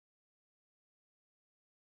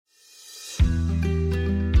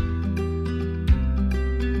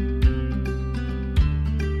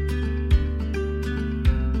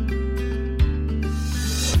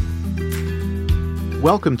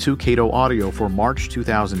Welcome to Cato Audio for March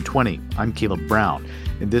 2020. I'm Caleb Brown.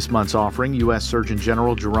 In this month's offering, U.S. Surgeon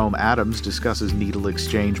General Jerome Adams discusses needle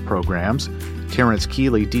exchange programs. Terrence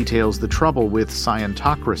Keeley details the trouble with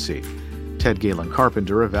Scientocracy. Ted Galen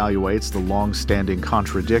Carpenter evaluates the long-standing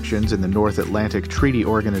contradictions in the North Atlantic Treaty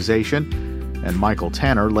Organization. And Michael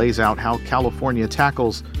Tanner lays out how California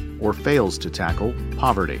tackles, or fails to tackle,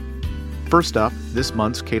 poverty. First up, this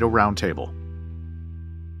month's Cato Roundtable.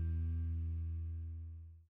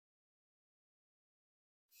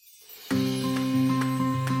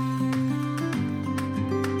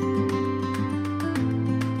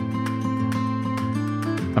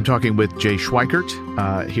 I'm talking with Jay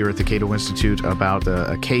Schweikert here at the Cato Institute about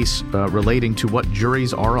a case relating to what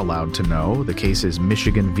juries are allowed to know. The case is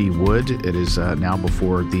Michigan v. Wood. It is now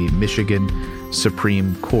before the Michigan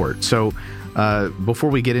Supreme Court. So before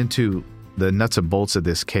we get into the nuts and bolts of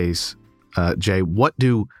this case, Jay, what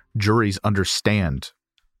do juries understand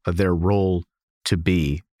their role to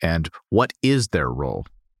be, and what is their role?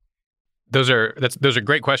 Those are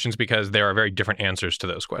great questions because there are very different answers to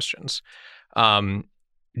those questions.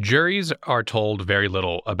 Juries are told very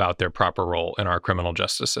little about their proper role in our criminal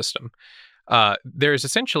justice system. There is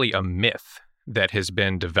essentially a myth that has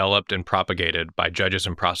been developed and propagated by judges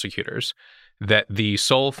and prosecutors that the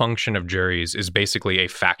sole function of juries is basically a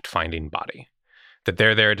fact-finding body, that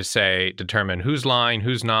they're there to determine who's lying,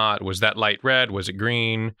 who's not, was that light red, was it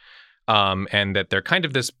green, and that they're kind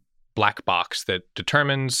of this black box that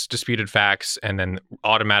determines disputed facts and then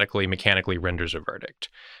automatically, mechanically renders a verdict.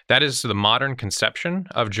 That is the modern conception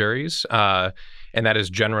of juries, and that is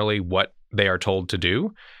generally what they are told to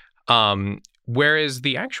do. Whereas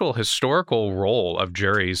the actual historical role of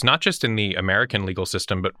juries, not just in the American legal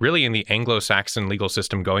system, but really in the Anglo-Saxon legal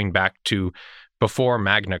system going back to before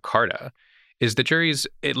Magna Carta, is that juries,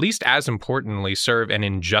 at least as importantly, serve an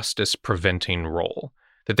injustice-preventing role.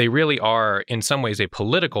 That they really are, in some ways, a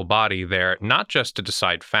political body there, not just to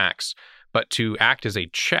decide facts, but to act as a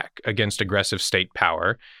check against aggressive state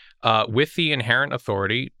power with the inherent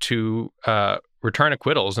authority to return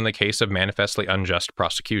acquittals in the case of manifestly unjust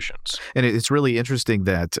prosecutions. And it's really interesting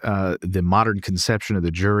that the modern conception of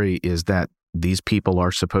the jury is that these people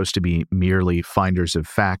are supposed to be merely finders of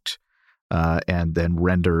fact and then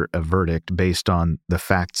render a verdict based on the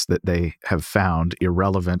facts that they have found,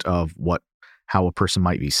 irrelevant of how a person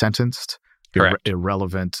might be sentenced,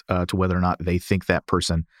 irrelevant to whether or not they think that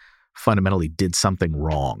person fundamentally did something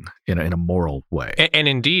wrong in a moral way. And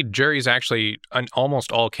indeed, juries actually, in almost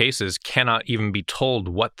all cases, cannot even be told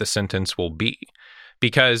what the sentence will be.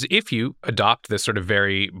 Because if you adopt this sort of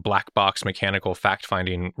very black box mechanical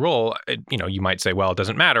fact-finding role, you might say, well, it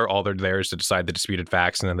doesn't matter. All they're there is to decide the disputed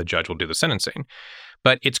facts, and then the judge will do the sentencing.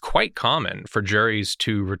 But it's quite common for juries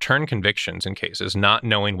to return convictions in cases not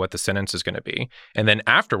knowing what the sentence is going to be. And then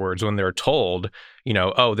afterwards, when they're told,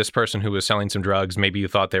 this person who was selling some drugs, maybe you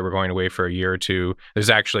thought they were going away for a year or two, there's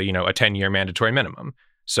actually, a 10-year mandatory minimum.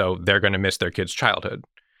 So they're going to miss their kid's childhood.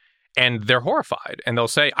 And they're horrified. And they'll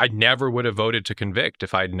say, I never would have voted to convict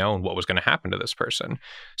if I'd known what was going to happen to this person.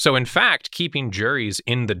 So in fact, keeping juries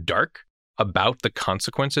in the dark about the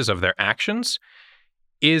consequences of their actions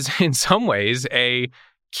is in some ways a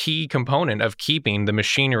key component of keeping the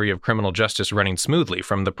machinery of criminal justice running smoothly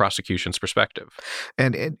from the prosecution's perspective.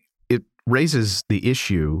 And it raises the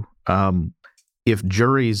issue, if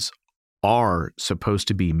juries are supposed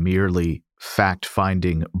to be merely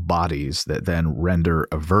fact-finding bodies that then render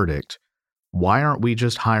a verdict, why aren't we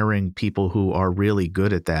just hiring people who are really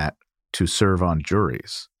good at that to serve on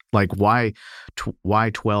juries? Like why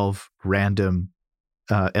 12 random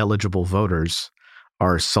eligible voters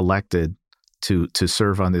are selected to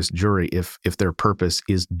serve on this jury if their purpose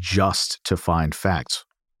is just to find facts?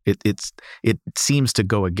 It seems to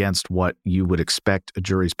go against what you would expect a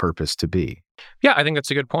jury's purpose to be. Yeah, I think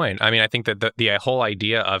that's a good point. I mean, I think that the whole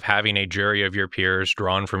idea of having a jury of your peers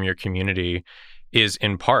drawn from your community is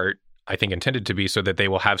in part, I think, intended to be so that they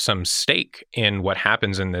will have some stake in what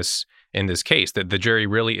happens in this case, that the jury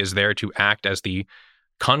really is there to act as the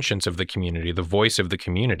conscience of the community, the voice of the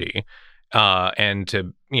community, and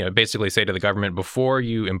to basically say to the government, before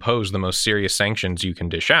you impose the most serious sanctions you can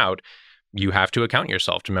dish out, you have to account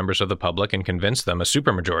yourself to members of the public and convince them, a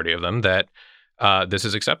supermajority of them, that this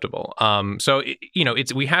is acceptable. So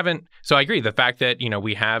we haven't. So I agree. The fact that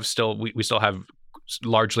we still have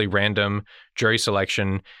largely random jury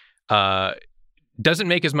selection doesn't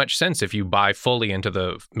make as much sense if you buy fully into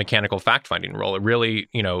the mechanical fact-finding role. It really,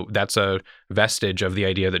 that's a vestige of the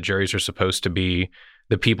idea that juries are supposed to be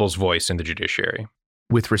the people's voice in the judiciary.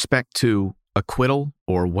 With respect to acquittal,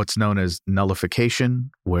 or what's known as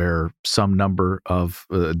nullification, where some number of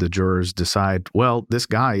the jurors decide, well, this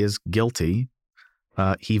guy is guilty.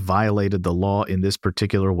 He violated the law in this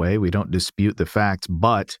particular way. We don't dispute the facts,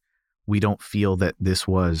 but we don't feel that this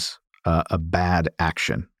was a bad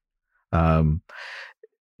action.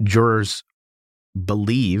 Jurors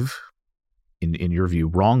believe, in your view,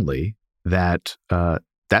 wrongly, that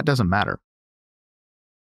that doesn't matter.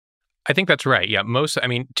 I think that's right. Yeah,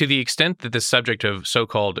 to the extent that the subject of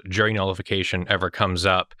so-called jury nullification ever comes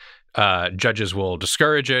up, judges will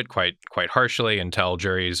discourage it quite harshly and tell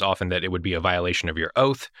juries often that it would be a violation of your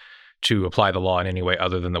oath to apply the law in any way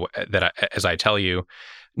other than as I tell you.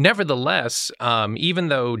 Nevertheless, even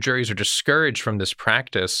though juries are discouraged from this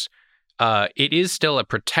practice, it is still a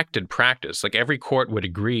protected practice. Like, every court would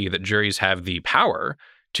agree that juries have the power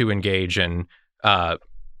to engage in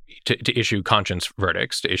to issue conscience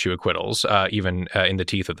verdicts, to issue acquittals, even in the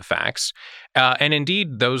teeth of the facts. And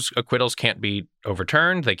indeed, those acquittals can't be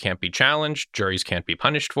overturned. They can't be challenged. Juries can't be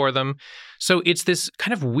punished for them. So it's this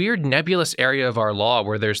kind of weird nebulous area of our law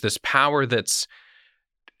where there's this power that's,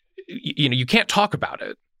 you can't talk about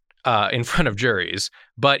it in front of juries.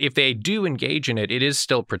 But if they do engage in it, it is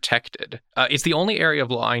still protected. It's the only area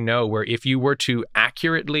of law I know where if you were to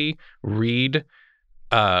accurately read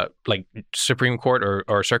like Supreme Court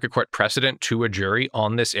or Circuit Court precedent to a jury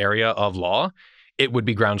on this area of law, it would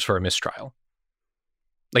be grounds for a mistrial.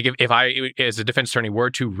 Like, if I, as a defense attorney, were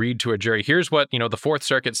to read to a jury, here's what, the Fourth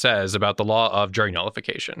Circuit says about the law of jury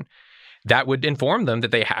nullification, that would inform them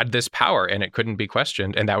that they had this power and it couldn't be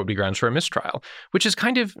questioned, and that would be grounds for a mistrial, which is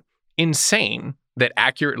kind of insane that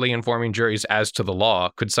accurately informing juries as to the law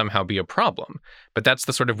could somehow be a problem. But that's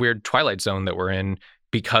the sort of weird twilight zone that we're in,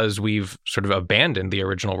 because we've sort of abandoned the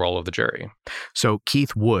original role of the jury. So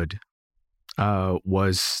Keith Wood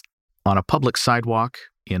was on a public sidewalk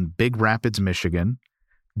in Big Rapids, Michigan,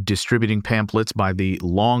 distributing pamphlets by the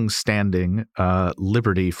long-standing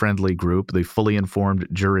liberty-friendly group, the Fully Informed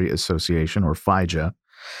Jury Association, or FIJA.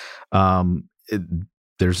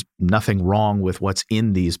 There's nothing wrong with what's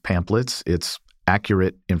in these pamphlets. It's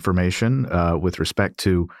accurate information with respect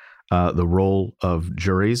to the role of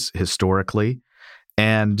juries historically.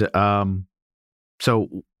 And so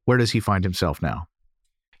where does he find himself now?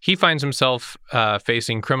 He finds himself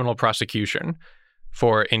facing criminal prosecution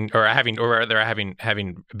having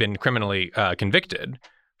been criminally convicted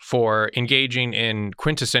for engaging in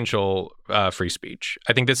quintessential free speech.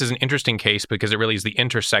 I think this is an interesting case because it really is the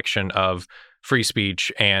intersection of free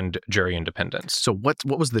speech and jury independence. So what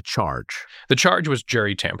was the charge? The charge was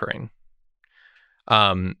jury tampering.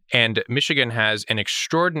 And Michigan has an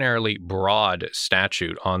extraordinarily broad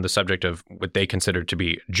statute on the subject of what they consider to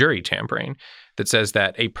be jury tampering that says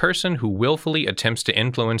that a person who willfully attempts to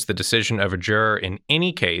influence the decision of a juror in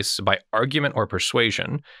any case by argument or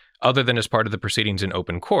persuasion, other than as part of the proceedings in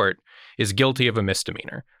open court, is guilty of a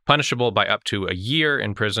misdemeanor, punishable by up to a year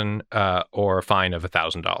in prison or a fine of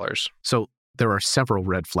 $1,000. So there are several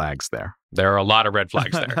red flags there. There are a lot of red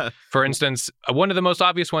flags there. For instance, one of the most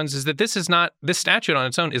obvious ones is that this statute on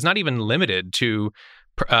its own is not even limited to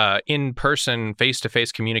in-person,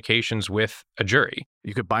 face-to-face communications with a jury.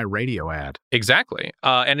 You could buy a radio ad. Exactly.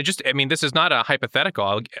 And this is not a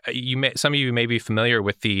hypothetical. Some of you may be familiar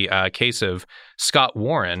with the case of Scott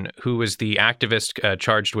Warren, who was the activist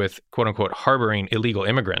charged with, quote unquote, harboring illegal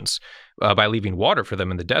immigrants by leaving water for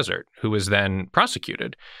them in the desert, who was then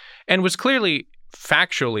prosecuted and was clearly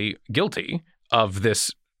factually guilty of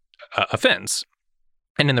this offense.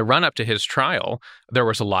 And in the run-up to his trial, there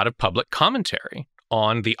was a lot of public commentary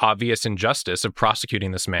on the obvious injustice of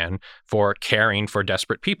prosecuting this man for caring for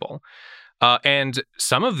desperate people. And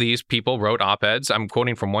some of these people wrote op-eds. I'm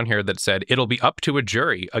quoting from one here that said, "It'll be up to a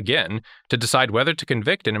jury, again, to decide whether to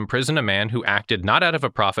convict and imprison a man who acted not out of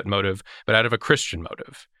a profit motive, but out of a Christian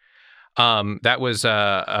motive." That was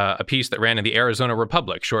a piece that ran in the Arizona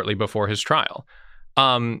Republic shortly before his trial.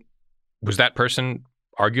 Was that person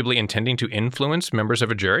arguably intending to influence members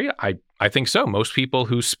of a jury? I think so. Most people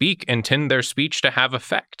who speak intend their speech to have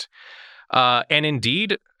effect. And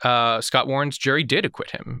indeed, Scott Warren's jury did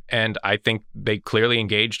acquit him. And I think they clearly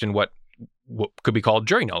engaged in what could be called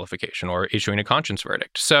jury nullification or issuing a conscience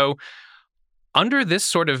verdict. So under this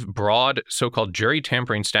sort of broad so-called jury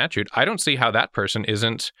tampering statute, I don't see how that person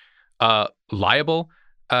isn't liable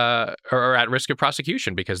or at risk of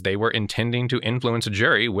prosecution because they were intending to influence a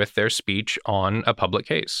jury with their speech on a public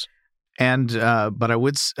case. And but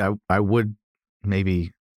I would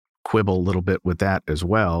maybe quibble a little bit with that as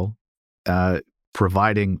well.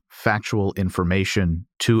 Providing factual information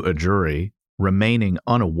to a jury, remaining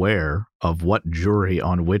unaware of what jury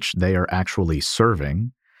on which they are actually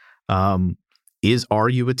serving, Are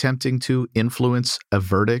you attempting to influence a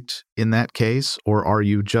verdict in that case, or are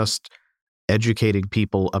you just educating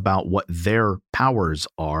people about what their powers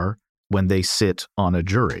are when they sit on a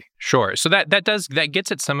jury? Sure. So that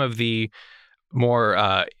gets at some of the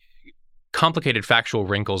more complicated factual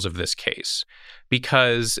wrinkles of this case,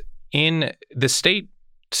 because in the state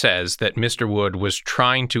says that Mr. Wood was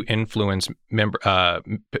trying to influence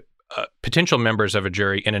potential members of a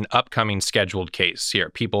jury in an upcoming scheduled case here,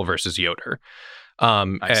 People versus Yoder.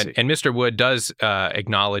 And Mr. Wood does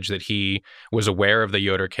acknowledge that he was aware of the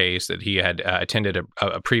Yoder case, that he had attended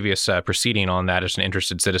a previous proceeding on that as an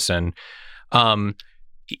interested citizen.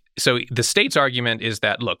 So the state's argument is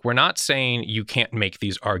that, look, we're not saying you can't make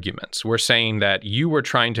these arguments. We're saying that you were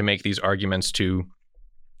trying to make these arguments to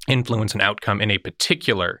influence an outcome in a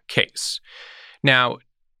particular case. Now,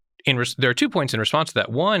 there are 2 points in response to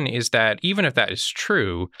that. One is that even if that is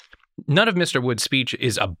true, none of Mr. Wood's speech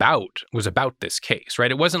was about this case,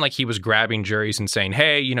 right? It wasn't like he was grabbing juries and saying,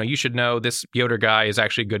 hey, you should know this Yoder guy is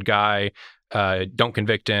actually a good guy. Don't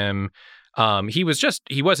convict him. He was,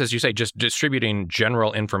 as you say, just distributing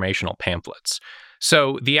general informational pamphlets.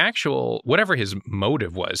 So whatever his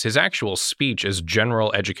motive was, his actual speech is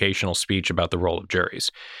general educational speech about the role of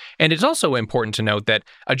juries. And it's also important to note that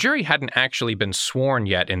a jury hadn't actually been sworn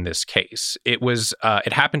yet in this case.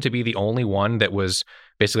 It happened to be the only one that was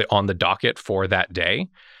basically on the docket for that day.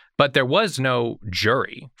 But there was no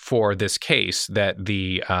jury for this case that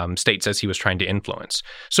the state says he was trying to influence.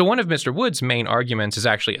 So one of Mr. Wood's main arguments is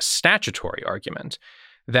actually a statutory argument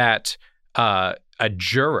that a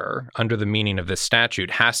juror, under the meaning of this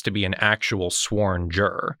statute, has to be an actual sworn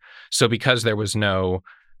juror. So because there was no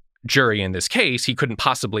jury in this case, he couldn't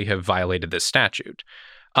possibly have violated this statute.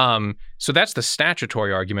 So that's the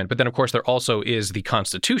statutory argument. But then, of course, there also is the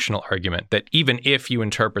constitutional argument that even if you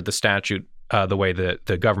interpret the statute the way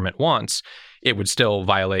the government wants, it would still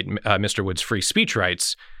violate Mr. Wood's free speech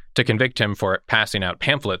rights to convict him for passing out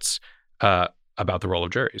pamphlets about the role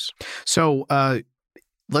of juries. So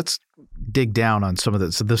let's dig down on some of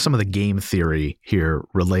the game theory here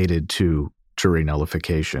related to jury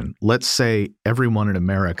nullification. Let's say everyone in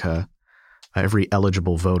America, every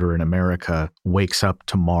eligible voter in America, wakes up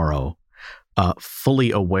tomorrow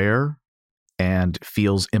fully aware and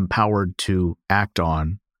feels empowered to act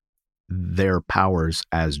on their powers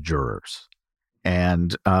as jurors.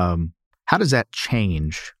 And how does that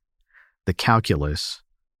change the calculus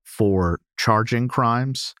for charging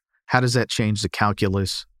crimes? How does that change the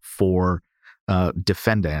calculus for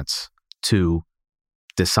defendants to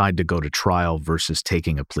decide to go to trial versus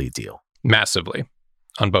taking a plea deal? Massively,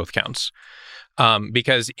 on both counts.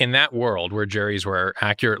 Because in that world where juries were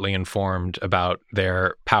accurately informed about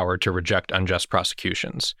their power to reject unjust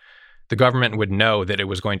prosecutions, the government would know that it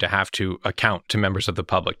was going to have to account to members of the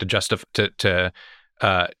public to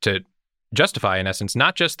justify, in essence,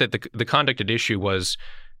 not just that the conduct at issue was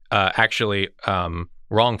actually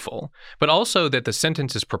wrongful, but also that the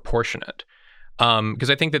sentence is proportionate. Because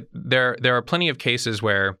I think that there are plenty of cases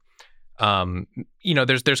where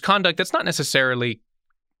there's conduct that's not necessarily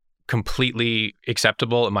completely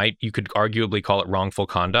acceptable. You could arguably call it wrongful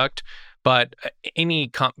conduct, but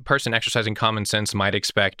any person exercising common sense might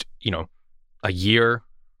expect, a year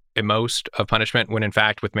at most of punishment, when in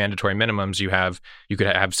fact with mandatory minimums you could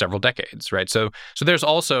have several decades, right? So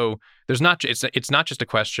it's not just a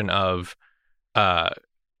question of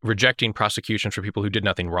rejecting prosecutions for people who did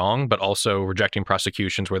nothing wrong, but also rejecting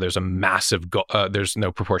prosecutions where there's a massive there's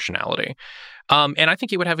no proportionality. And I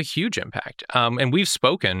think it would have a huge impact. And we've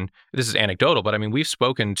spoken, this is anecdotal, but I mean, we've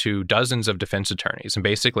spoken to dozens of defense attorneys and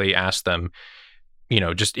basically asked them,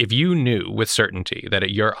 just if you knew with certainty that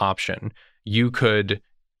at your option, you could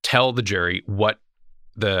tell the jury what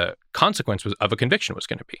the consequence of a conviction was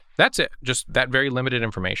going to be. That's it. Just that very limited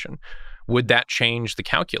information. Would that change the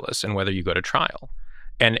calculus and whether you go to trial?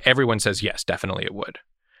 And everyone says, yes, definitely it would.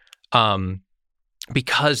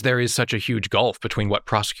 Because there is such a huge gulf between what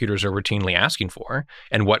prosecutors are routinely asking for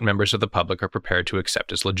and what members of the public are prepared to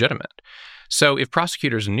accept as legitimate. So if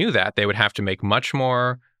prosecutors knew that, they would have to make much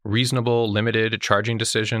more reasonable, limited charging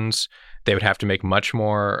decisions. They would have to make much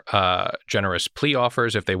more generous plea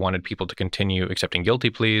offers if they wanted people to continue accepting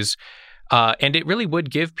guilty pleas. And it really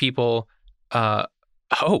would give people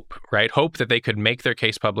hope, right? Hope that they could make their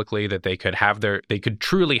case publicly, that they could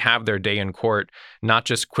truly have their day in court, not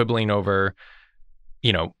just quibbling over,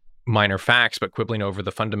 minor facts, but quibbling over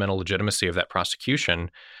the fundamental legitimacy of that prosecution.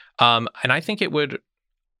 And I think it would,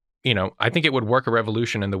 work a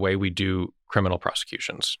revolution in the way we do criminal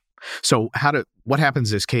prosecutions. So what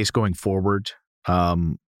happens in this case going forward?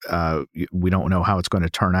 We don't know how it's going to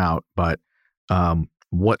turn out, but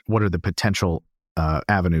what are the potential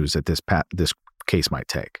avenues that this case might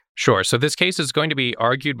take. Sure. So this case is going to be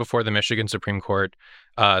argued before the Michigan Supreme Court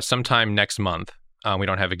sometime next month. We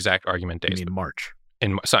don't have exact argument dates. You mean March?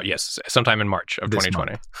 Yes, sometime in March of This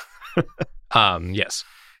 2020. Yes.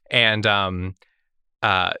 And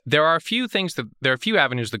there are a few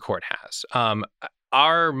avenues the court has.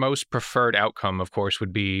 Our most preferred outcome, of course,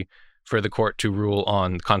 would be for the court to rule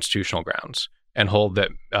on constitutional grounds and hold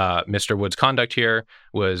that Mr. Wood's conduct here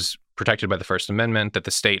was protected by the First Amendment, that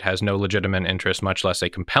the state has no legitimate interest, much less a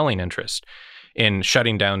compelling interest, in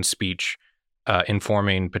shutting down speech,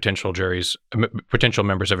 informing potential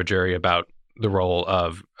members of a jury about the role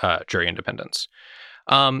of jury independence.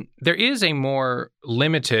 There is a more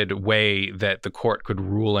limited way that the court could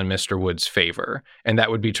rule in Mr. Wood's favor, and that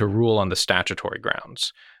would be to rule on the statutory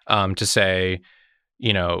grounds, to say,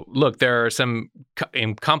 look, there are some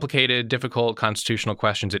complicated, difficult constitutional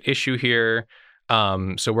questions at issue here.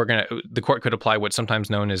 So the court could apply what's sometimes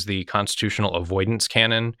known as the constitutional avoidance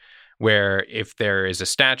canon, where if there is a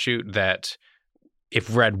statute that,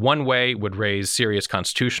 if read one way, would raise serious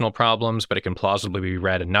constitutional problems, but it can plausibly be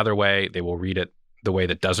read another way, they will read it the way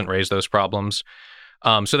that doesn't raise those problems.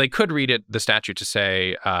 So they could read the statute to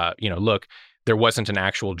say, look, there wasn't an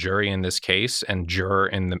actual jury in this case, and juror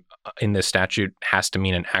in this statute has to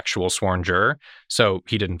mean an actual sworn juror, so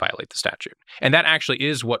he didn't violate the statute. And that actually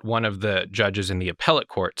is what one of the judges in the appellate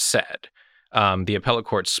court said. The appellate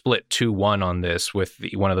court split 2-1 on this, with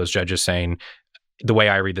one of those judges saying, the way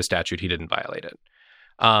I read the statute, he didn't violate it.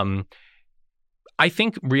 I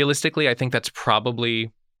think realistically, that's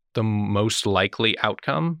probably the most likely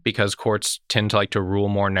outcome, because courts tend to like to rule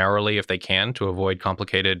more narrowly if they can to avoid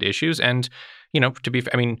complicated issues. And,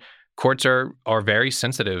 courts are very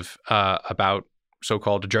sensitive about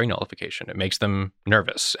so-called jury nullification. It makes them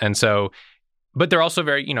nervous. And so, but they're also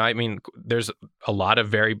very, there's a lot of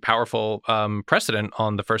very powerful precedent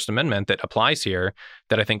on the First Amendment that applies here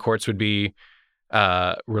that I think courts would be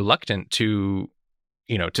reluctant to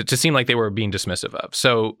seem like they were being dismissive of.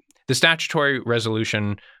 So the statutory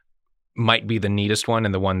resolution might be the neatest one,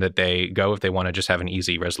 and the one that they go if they want to just have an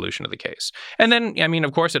easy resolution of the case. And then,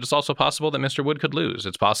 of course, it's also possible that Mr. Wood could lose.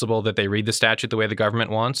 It's possible that they read the statute the way the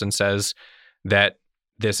government wants and says that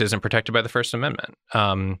this isn't protected by the First Amendment.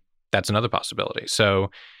 That's another possibility.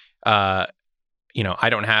 So, I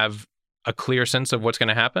don't have a clear sense of what's going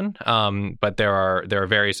to happen, but there are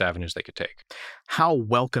various avenues they could take. How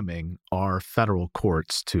welcoming are federal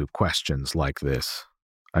courts to questions like this?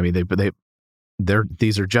 I mean,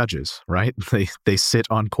 these are judges, right? They sit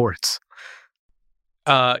on courts.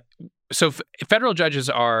 So federal judges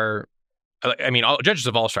are, judges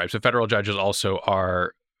of all stripes, but federal judges also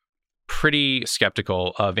are pretty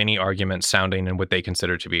skeptical of any argument sounding in what they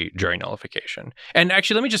consider to be jury nullification. And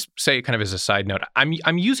actually, let me just say, kind of as a side note,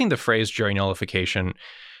 I'm using the phrase jury nullification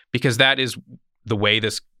because that is the way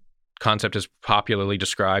this concept is popularly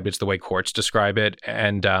described. It's the way courts describe it.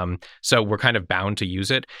 And so we're kind of bound to use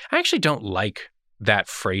it. I actually don't like that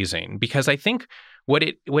phrasing, because I think what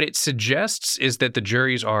it suggests is that the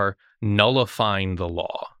juries are nullifying the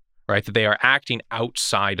law, right? That they are acting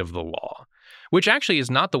outside of the law, which actually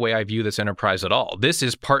is not the way I view this enterprise at all. This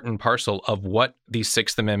is part and parcel of what the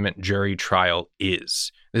Sixth Amendment jury trial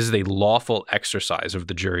is. This is a lawful exercise of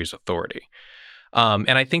the jury's authority.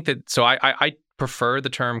 And I think that, so I prefer the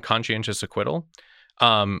term conscientious acquittal.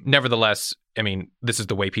 Nevertheless, this is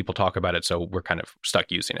the way people talk about it, so we're kind of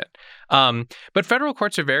stuck using it. But federal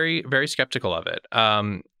courts are very, very skeptical of it,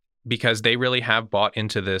 because they really have bought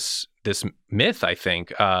into this myth, I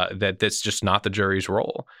think, that that's just not the jury's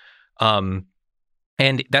role.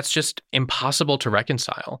 And that's just impossible to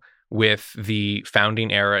reconcile with the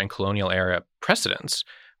founding era and colonial era precedents,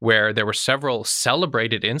 where there were several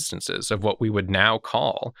celebrated instances of what we would now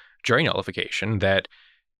call jury nullification that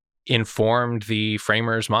informed the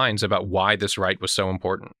framers' minds about why this right was so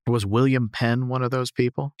important. Was William Penn one of those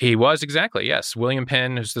people? He was, exactly, yes. William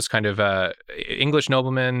Penn, who's this kind of English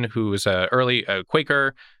nobleman who was an early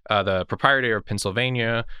Quaker, the proprietor of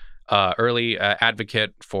Pennsylvania, early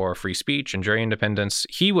advocate for free speech and jury independence.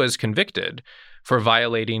 He was convicted for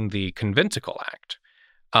violating the Conventicle Act,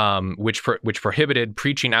 which prohibited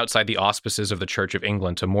preaching outside the auspices of the Church of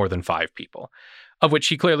England to more than 5 people, of which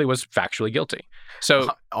he clearly was factually guilty.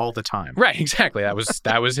 So all the time, right? Exactly. That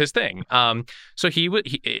was his thing. So he went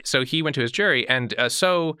to his jury, and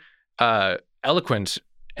so eloquent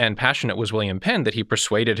and passionate was William Penn that he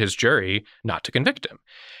persuaded his jury not to convict him.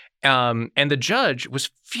 And the judge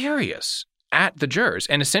was furious at the jurors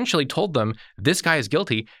and essentially told them, "This guy is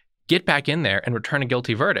guilty. Get back in there and return a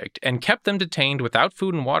guilty verdict," and kept them detained without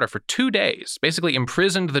food and water for 2 days, basically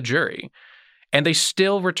imprisoned the jury. And they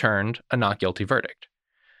still returned a not guilty verdict.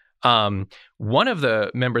 One of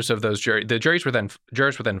the members of those jurors were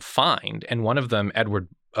then fined, and one of them, Edward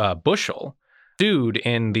Bushell, sued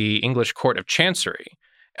in the English Court of Chancery.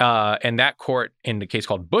 And that court, in the case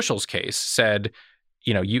called Bushell's case, said,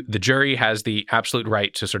 the jury has the absolute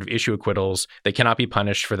right to sort of issue acquittals. They cannot be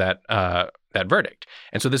punished for that verdict.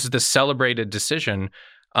 And so this is the celebrated decision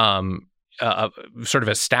sort of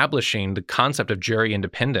establishing the concept of jury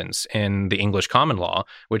independence in the English common law,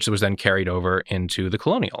 which was then carried over into the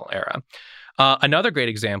colonial era. Another great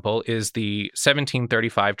example is the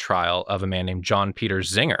 1735 trial of a man named John Peter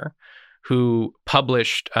Zinger, who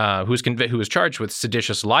was charged with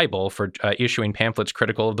seditious libel for issuing pamphlets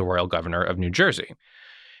critical of the royal governor of New Jersey.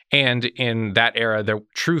 And in that era, the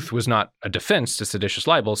truth was not a defense to seditious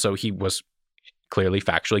libel, so he was clearly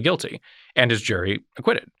factually guilty, and his jury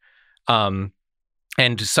acquitted. And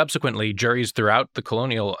subsequently, juries throughout the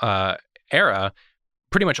colonial era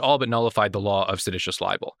pretty much all but nullified the law of seditious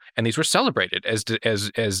libel, and these were celebrated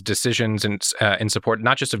as decisions in support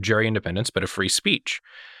not just of jury independence but of free speech.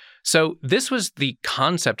 So this was the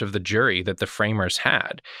concept of the jury that the framers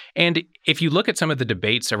had. And if you look at some of the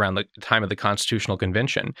debates around the time of the Constitutional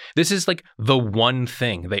Convention, this is like the one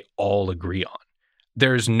thing they all agree on.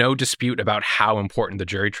 There's no dispute about how important the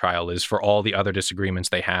jury trial is for all the other disagreements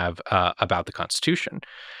they have about the Constitution.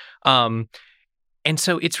 And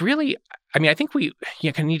so it's really, I think we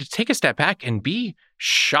need to take a step back and be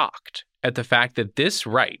shocked at the fact that this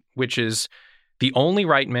right, which is the only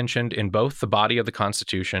right mentioned in both the body of the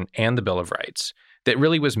Constitution and the Bill of Rights, that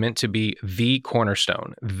really was meant to be the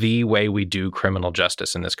cornerstone, the way we do criminal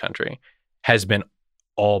justice in this country, has been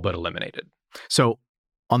all but eliminated. So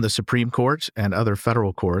on the Supreme Court and other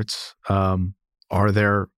federal courts, are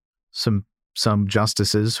there some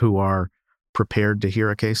justices who are prepared to hear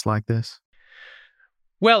a case like this?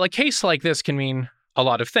 Well, a case like this can mean a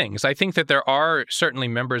lot of things. I think that there are certainly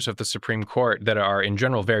members of the Supreme Court that are, in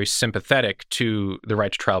general, very sympathetic to the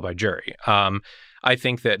right to trial by jury. I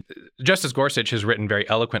think that Justice Gorsuch has written very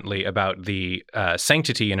eloquently about the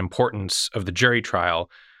sanctity and importance of the jury trial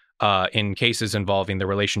in cases involving the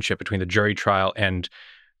relationship between the jury trial and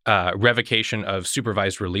revocation of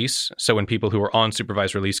supervised release. So when people who are on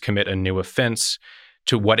supervised release commit a new offense,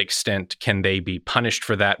 to what extent can they be punished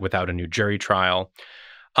for that without a new jury trial?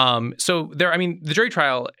 The jury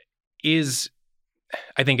trial is,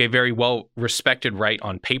 I think, a very well-respected right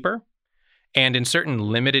on paper. And in certain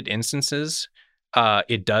limited instances,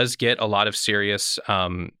 it does get a lot of serious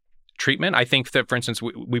treatment. I think that, for instance,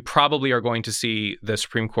 we probably are going to see the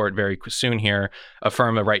Supreme Court very soon here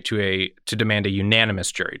affirm a right to demand a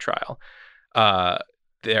unanimous jury trial.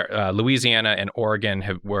 Louisiana and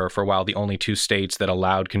Oregon were for a while the only two states that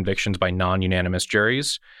allowed convictions by non-unanimous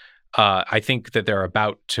juries. I think that they're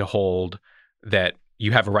about to hold that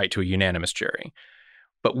you have a right to a unanimous jury.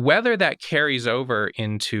 But whether that carries over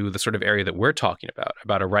into the sort of area that we're talking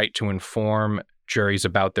about a right to inform juries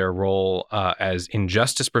about their role as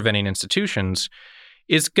injustice-preventing institutions,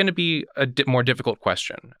 is going to be a more difficult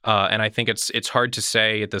question. And I think it's hard to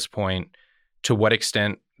say at this point to what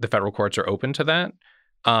extent the federal courts are open to that.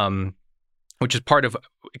 Which is part of,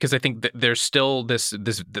 because I think that there's still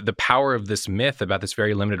the power of this myth about this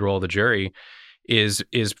very limited role of the jury is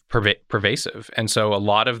pervasive. And so a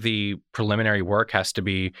lot of the preliminary work has to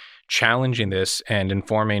be challenging this and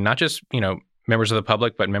informing not just, members of the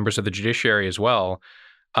public, but members of the judiciary as well,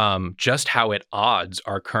 just how at odds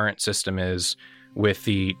our current system is with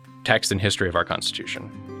the text and history of our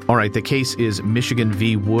Constitution. All right, the case is Michigan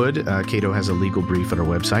v. Wood. Cato has a legal brief at our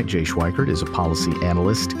website. Jay Schweikert is a policy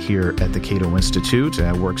analyst here at the Cato Institute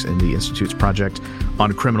and works in the Institute's project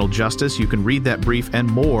on criminal justice. You can read that brief and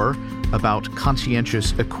more about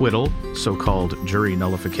conscientious acquittal, so-called jury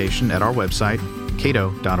nullification, at our website,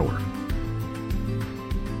 cato.org.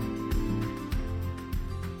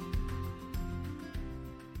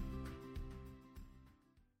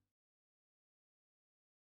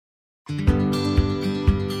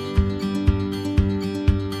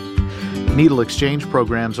 Needle exchange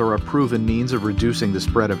programs are a proven means of reducing the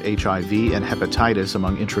spread of HIV and hepatitis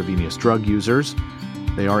among intravenous drug users.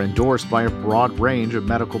 They are endorsed by a broad range of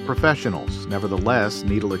medical professionals. Nevertheless,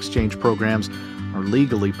 needle exchange programs are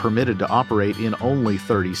legally permitted to operate in only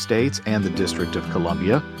 30 states and the District of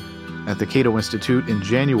Columbia. At the Cato Institute in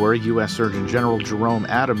January, U.S. Surgeon General Jerome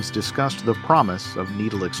Adams discussed the promise of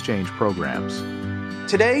needle exchange programs.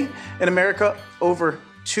 Today, in America, over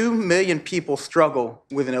 2 million people struggle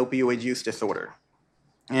with an opioid use disorder.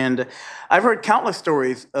 And I've heard countless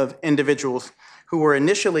stories of individuals who were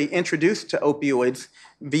initially introduced to opioids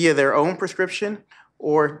via their own prescription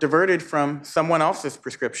or diverted from someone else's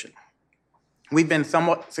prescription. We've been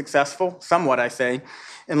somewhat successful, I say,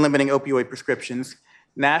 in limiting opioid prescriptions.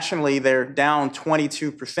 Nationally, they're down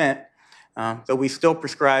 22%, though we still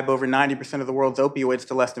prescribe over 90% of the world's opioids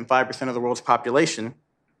to less than 5% of the world's population.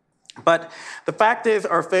 But the fact is,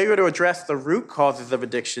 our failure to address the root causes of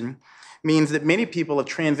addiction means that many people have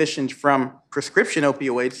transitioned from prescription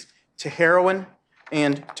opioids to heroin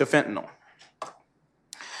and to fentanyl.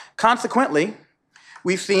 Consequently,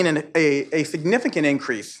 we've seen a significant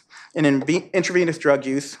increase in intravenous drug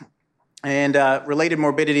use and related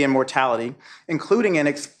morbidity and mortality, including an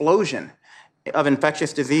explosion of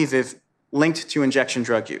infectious diseases linked to injection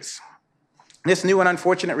drug use. This new and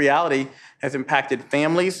unfortunate reality has impacted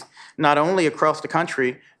families, not only across the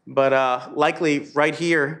country, but likely right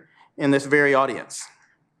here in this very audience.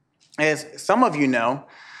 As some of you know,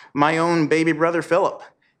 my own baby brother, Philip,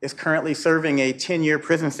 is currently serving a 10-year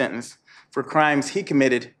prison sentence for crimes he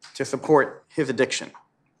committed to support his addiction.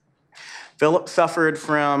 Philip suffered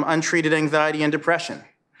from untreated anxiety and depression,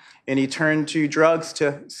 and he turned to drugs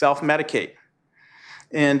to self-medicate.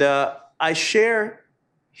 And I share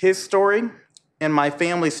his story and my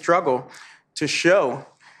family's struggle to show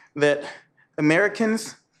that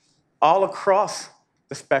Americans all across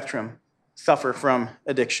the spectrum suffer from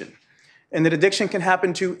addiction, and that addiction can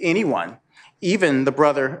happen to anyone, even the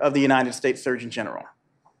brother of the United States Surgeon General.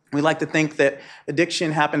 We like to think that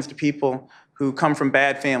addiction happens to people who come from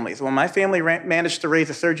bad families. Well, my family managed to raise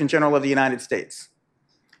a Surgeon General of the United States.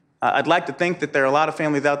 I'd like to think that there are a lot of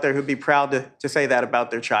families out there who'd be proud to say that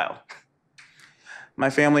about their child. My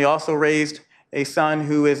family also raised a son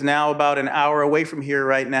who is now about an hour away from here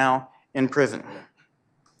right now in prison.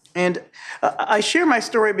 And I share my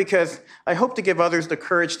story because I hope to give others the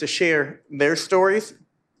courage to share their stories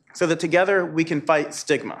so that together we can fight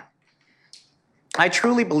stigma. I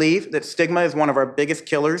truly believe that stigma is one of our biggest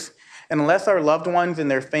killers, and unless our loved ones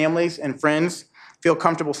and their families and friends feel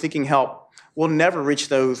comfortable seeking help, we'll never reach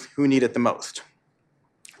those who need it the most.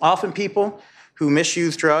 Often people who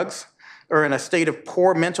misuse drugs are in a state of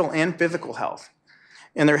poor mental and physical health,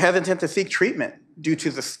 and they're hesitant to seek treatment due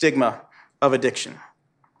to the stigma of addiction.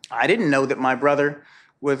 I didn't know that my brother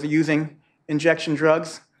was using injection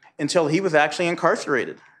drugs until he was actually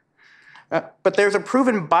incarcerated. But there's a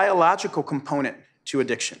proven biological component to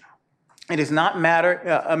addiction. It is not a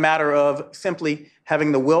matter of simply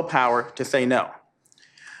having the willpower to say no.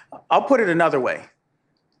 I'll put it another way.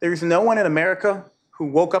 There's no one in America who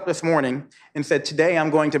woke up this morning and said, today I'm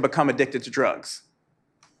going to become addicted to drugs.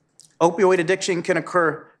 Opioid addiction can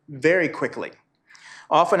occur very quickly,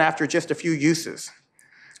 often after just a few uses.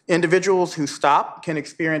 Individuals who stop can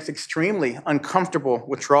experience extremely uncomfortable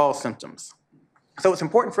withdrawal symptoms. So it's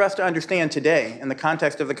important for us to understand today, in the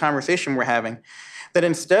context of the conversation we're having, that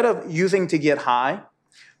instead of using to get high,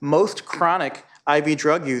 most chronic IV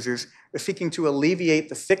drug users are seeking to alleviate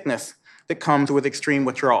the sickness that comes with extreme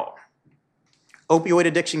withdrawal. Opioid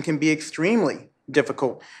addiction can be extremely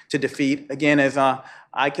difficult to defeat, again, as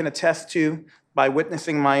I can attest to by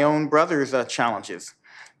witnessing my own brother's challenges.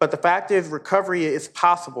 But the fact is, recovery is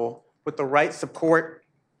possible with the right support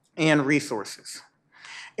and resources.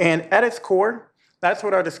 And at its core, that's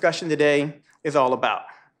what our discussion today is all about.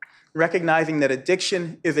 Recognizing that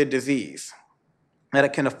addiction is a disease, that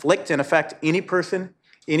it can afflict and affect any person,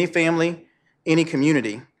 any family, any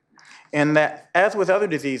community, and that, as with other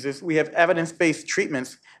diseases, we have evidence-based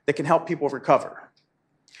treatments that can help people recover.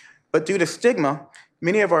 But due to stigma,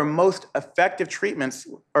 many of our most effective treatments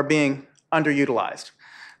are being underutilized.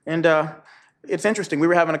 And it's interesting, we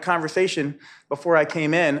were having a conversation before I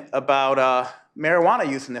came in about marijuana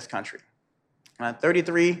use in this country.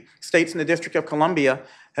 33 states in the District of Columbia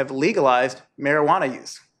have legalized marijuana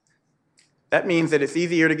use. That means that it's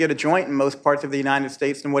easier to get a joint in most parts of the United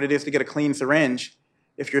States than what it is to get a clean syringe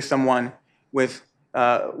if you're someone with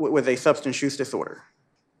a substance use disorder.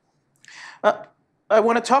 I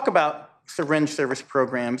want to talk about syringe service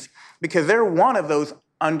programs because they're one of those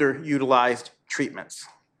underutilized treatments.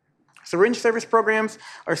 Syringe service programs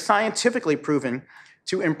are scientifically proven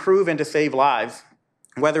to improve and to save lives,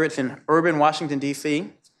 whether it's in urban Washington,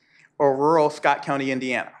 D.C., or rural Scott County,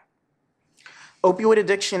 Indiana. Opioid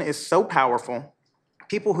addiction is so powerful,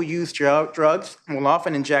 people who use drugs will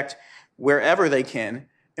often inject wherever they can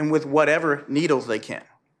and with whatever needles they can.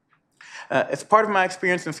 As part of my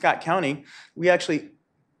experience in Scott County, we actually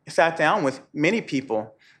sat down with many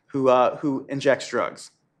people who inject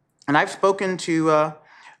drugs. And I've spoken to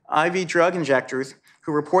IV drug injectors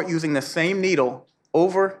who report using the same needle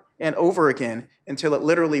over and over again until it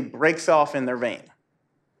literally breaks off in their vein.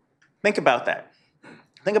 Think about that.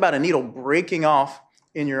 Think about a needle breaking off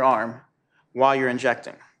in your arm while you're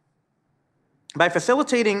injecting. By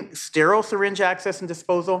facilitating sterile syringe access and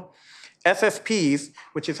disposal, SSPs,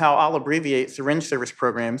 which is how I'll abbreviate syringe service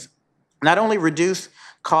programs, not only reduce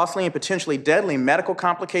costly and potentially deadly medical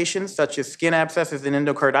complications such as skin abscesses and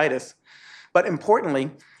endocarditis, but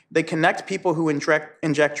importantly, they connect people who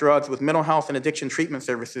inject drugs with mental health and addiction treatment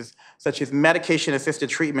services such as medication-assisted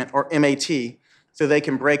treatment, or MAT, so they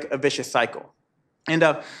can break a vicious cycle. And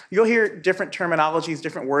you'll hear different terminologies,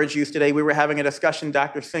 different words used today. We were having a discussion,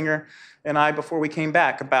 Dr. Singer and I, before we came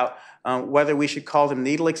back, about whether we should call them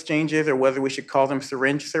needle exchanges or whether we should call them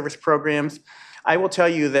syringe service programs. I will tell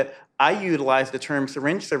you that I utilize the term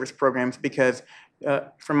syringe service programs because,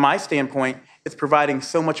 from my standpoint, it's providing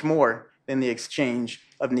so much more than the exchange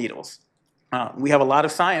of needles. We have a lot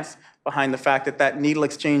of science behind the fact that that needle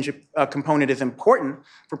exchange component is important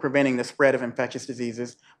for preventing the spread of infectious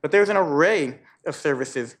diseases, but there's an array of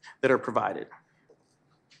services that are provided.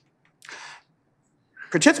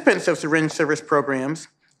 Participants of syringe service programs,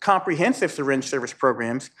 comprehensive syringe service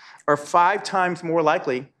programs, are 5 times more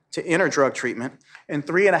likely to enter drug treatment and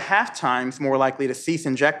 3.5 times more likely to cease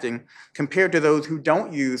injecting compared to those who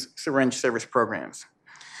don't use syringe service programs.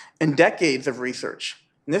 And decades of research,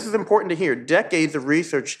 and this is important to hear, decades of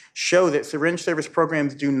research show that syringe service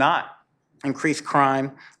programs do not increase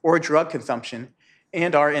crime or drug consumption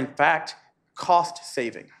and are, in fact,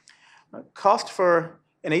 cost-saving. Cost for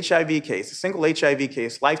an HIV case, a single HIV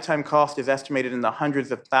case, lifetime cost is estimated in the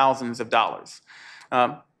hundreds of thousands of dollars.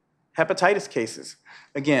 Hepatitis cases,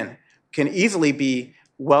 again, can easily be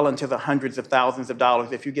well into the hundreds of thousands of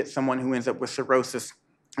dollars if you get someone who ends up with cirrhosis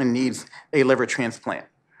and needs a liver transplant.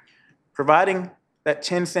 Providing that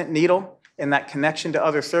 10-cent needle and that connection to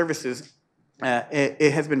other services,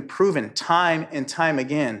 it has been proven time and time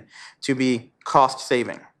again to be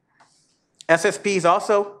cost-saving. SSPs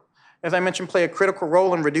also, as I mentioned, play a critical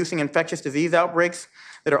role in reducing infectious disease outbreaks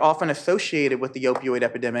that are often associated with the opioid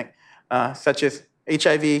epidemic, such as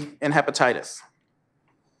HIV and hepatitis.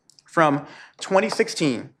 From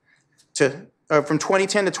 2010 to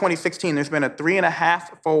 2016, there's been a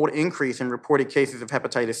 3.5-fold increase in reported cases of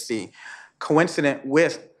hepatitis C, coincident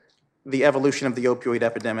with the evolution of the opioid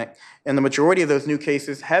epidemic, and the majority of those new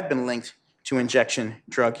cases have been linked to injection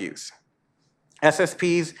drug use.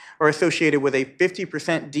 SSPs are associated with a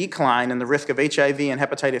 50% decline in the risk of HIV and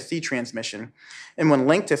hepatitis C transmission, and when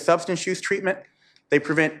linked to substance use treatment, they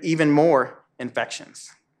prevent even more infections.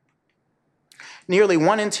 Nearly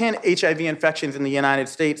 1 in 10 HIV infections in the United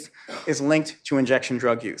States is linked to injection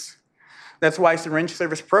drug use. That's why syringe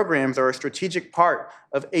service programs are a strategic part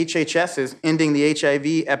of HHS's Ending the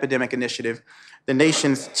HIV Epidemic Initiative, the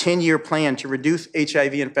nation's 10-year plan to reduce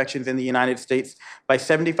HIV infections in the United States by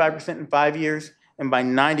 75% in 5 years and by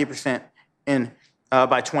 90%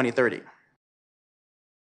 by 2030.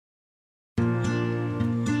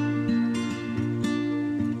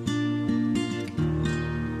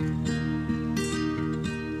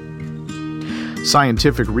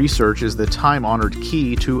 Scientific research is the time-honored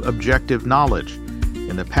key to objective knowledge.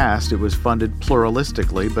 In the past, it was funded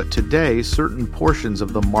pluralistically, but today, certain portions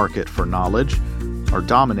of the market for knowledge are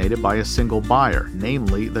dominated by a single buyer,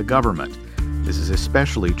 namely the government. This is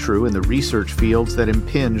especially true in the research fields that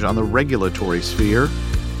impinge on the regulatory sphere,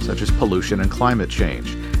 such as pollution and climate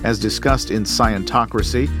change. As discussed in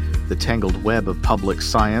Scientocracy, the tangled web of public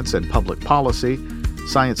science and public policy,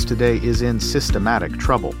 science today is in systematic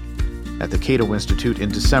trouble. At the Cato Institute in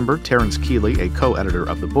December, Terence Keeley, a co-editor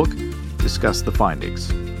of the book, discussed the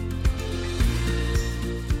findings.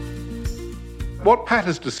 What Pat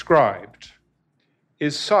has described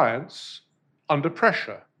is science under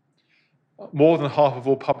pressure. More than half of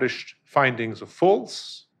all published findings are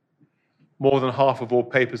false. More than half of all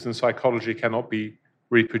papers in psychology cannot be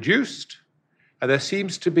reproduced. And there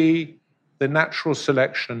seems to be the natural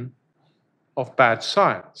selection of bad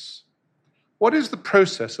science. What is the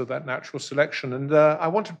process of that natural selection? And I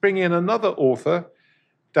want to bring in another author,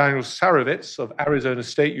 Daniel Sarevitz of Arizona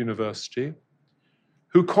State University,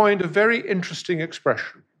 who coined a very interesting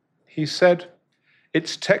expression. He said,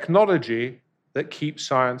 "It's technology that keeps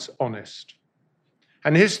science honest."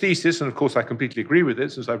 And his thesis, and of course I completely agree with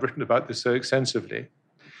it since I've written about this so extensively,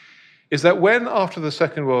 is that when after the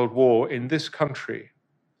Second World War in this country,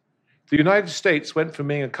 the United States went from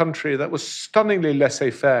being a country that was stunningly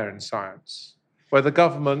laissez-faire in science, where the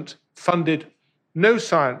government funded no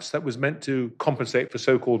science that was meant to compensate for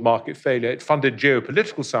so-called market failure. It funded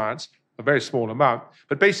geopolitical science, a very small amount,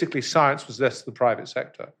 but basically science was less than the private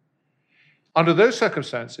sector. Under those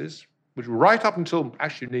circumstances, which right up until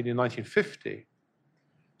actually nearly 1950,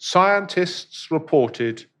 scientists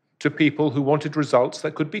reported to people who wanted results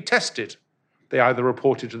that could be tested. They either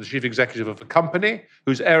reported to the chief executive of a company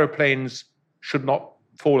whose aeroplanes should not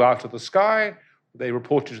fall out of the sky. They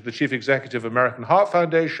reported to the chief executive of American Heart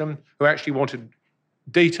Foundation, who actually wanted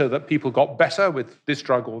data that people got better with this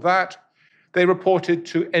drug or that. They reported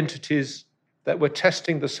to entities that were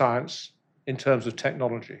testing the science in terms of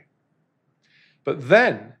technology. But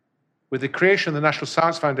then, with the creation of the National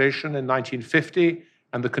Science Foundation in 1950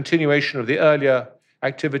 and the continuation of the earlier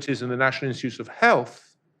activities in the National Institutes of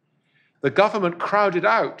Health, the government crowded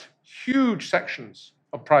out huge sections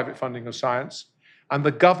of private funding of science, and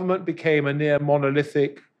the government became a near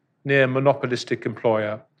monolithic, near monopolistic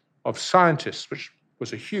employer of scientists, which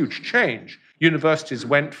was a huge change. Universities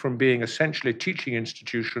went from being essentially teaching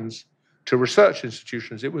institutions to research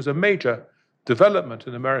institutions. It was a major development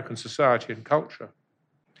in American society and culture.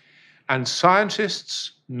 And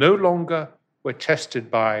scientists no longer were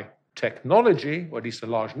tested by technology, or at least a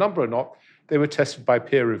large number are not, they were tested by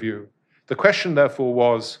peer review. The question, therefore,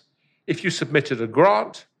 was, if you submitted a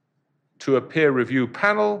grant to a peer review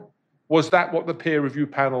panel, was that what the peer review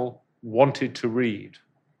panel wanted to read?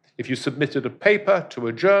 If you submitted a paper to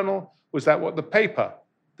a journal, was that what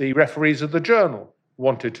the referees of the journal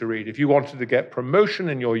wanted to read? If you wanted to get promotion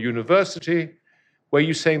in your university, were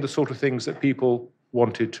you saying the sort of things that people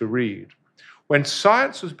wanted to read? When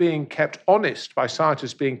science was being kept honest by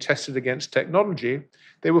scientists being tested against technology,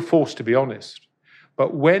 they were forced to be honest.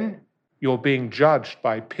 But when you're being judged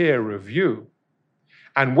by peer review,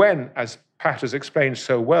 and when, as Pat has explained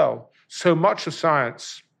so well, so much of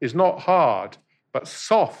science is not hard, but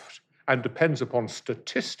soft and depends upon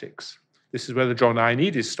statistics. This is where the John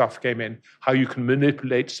Ioannidis stuff came in, how you can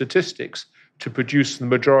manipulate statistics to produce the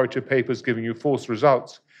majority of papers giving you false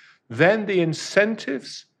results. Then the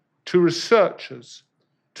incentives to researchers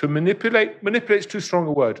to manipulate's too strong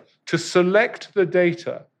a word, to select the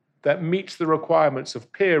data that meets the requirements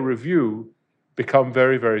of peer review become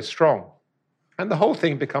very, very strong. And the whole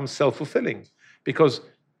thing becomes self-fulfilling because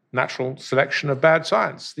natural selection of bad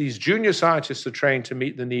science. These junior scientists are trained to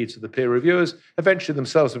meet the needs of the peer reviewers, eventually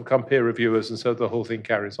themselves become peer reviewers, and so the whole thing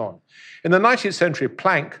carries on. In the 19th century,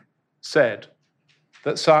 Planck said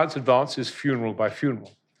that science advances funeral by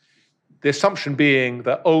funeral. The assumption being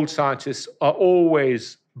that old scientists are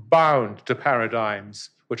always bound to paradigms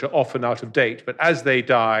which are often out of date, but as they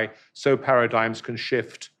die, so paradigms can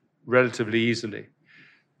shift relatively easily.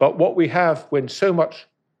 But what we have when so much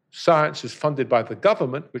science is funded by the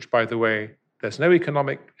government, which, by the way, there's no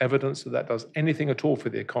economic evidence that does anything at all for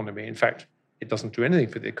the economy. In fact, it doesn't do anything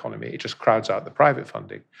for the economy. It just crowds out the private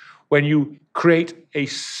funding. When you create a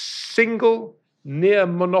single, near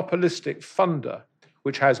monopolistic funder,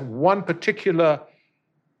 which has one particular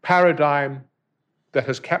paradigm that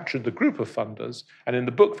has captured the group of funders, and in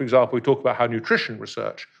the book, for example, we talk about how nutrition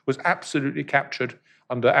research was absolutely captured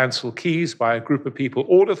under Ansel Keys by a group of people,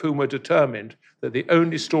 all of whom were determined that the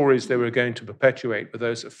only stories they were going to perpetuate were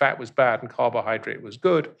those that fat was bad and carbohydrate was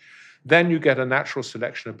good, then you get a natural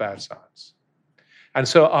selection of bad science. And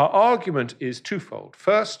so our argument is twofold.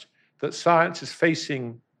 First, that science is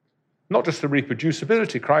facing not just a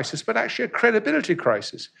reproducibility crisis, but actually a credibility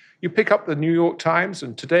crisis. You pick up the New York Times,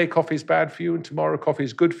 and today coffee's bad for you, and tomorrow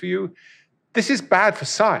coffee's good for you. This is bad for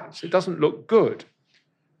science. It doesn't look good.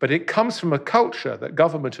 But it comes from a culture that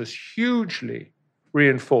government has hugely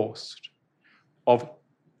reinforced of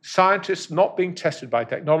scientists not being tested by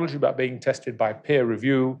technology, but being tested by peer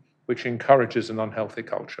review, which encourages an unhealthy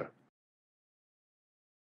culture.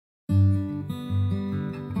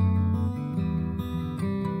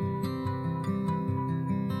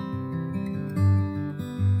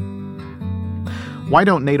 Why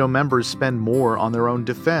don't NATO members spend more on their own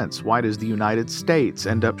defense? Why does the United States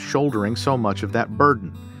end up shouldering so much of that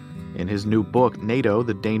burden? In his new book, NATO,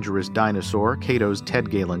 the Dangerous Dinosaur, Cato's Ted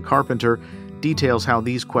Galen Carpenter details how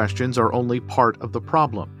these questions are only part of the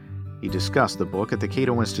problem. He discussed the book at the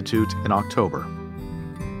Cato Institute in October.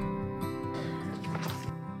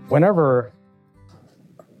 Whenever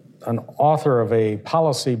an author of a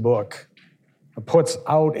policy book puts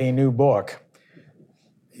out a new book,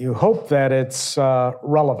 you hope that it's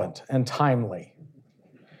relevant and timely.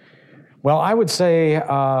 Well, I would say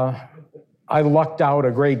I lucked out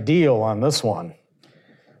a great deal on this one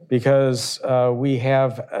because we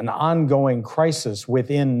have an ongoing crisis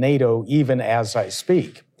within NATO even as I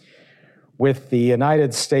speak, with the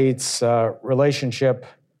United States relationship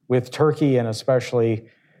with Turkey, and especially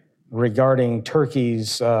regarding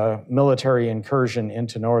Turkey's military incursion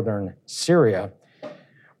into northern Syria.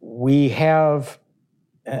 We have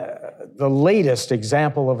the latest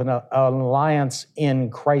example of an alliance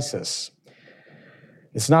in crisis.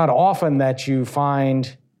 It's not often that you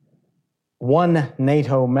find one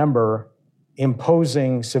NATO member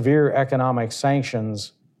imposing severe economic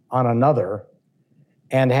sanctions on another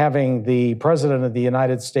and having the President of the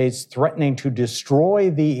United States threatening to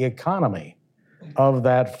destroy the economy of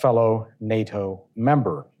that fellow NATO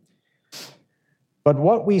member. But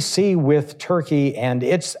what we see with Turkey and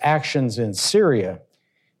its actions in Syria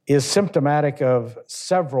is symptomatic of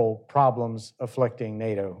several problems afflicting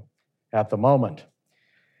NATO at the moment.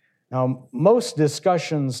 Now, most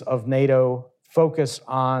discussions of NATO focus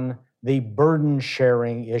on the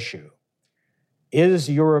burden-sharing issue. Is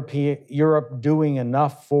Europe doing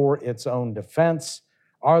enough for its own defense?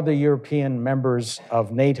 Are the European members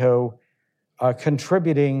of NATO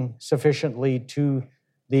contributing sufficiently to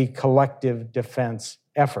the collective defense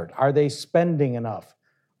effort? Are they spending enough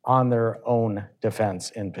on their own defense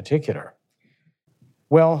in particular?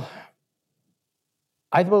 Well,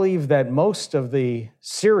 I believe that most of the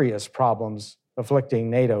serious problems afflicting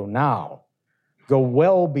NATO now go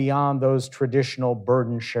well beyond those traditional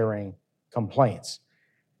burden-sharing complaints.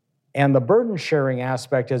 And the burden-sharing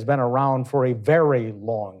aspect has been around for a very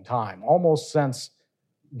long time, almost since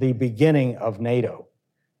the beginning of NATO.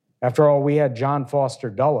 After all, we had John Foster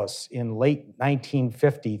Dulles in late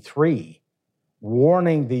 1953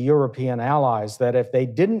 warning the European allies that if they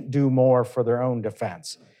didn't do more for their own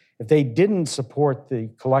defense, if they didn't support the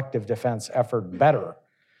collective defense effort better,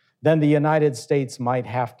 then the United States might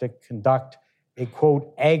have to conduct a,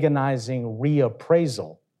 quote, agonizing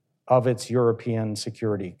reappraisal of its European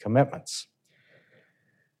security commitments.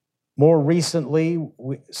 More recently,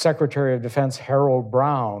 Secretary of Defense Harold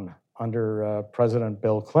Brown, under President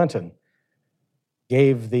Bill Clinton,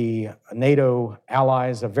 gave the NATO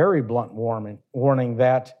allies a very blunt warning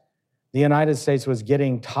that the United States was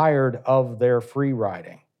getting tired of their free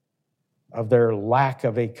riding, of their lack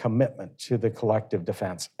of a commitment to the collective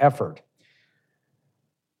defense effort.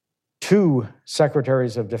 Two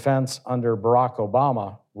secretaries of defense under Barack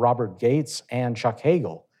Obama, Robert Gates and Chuck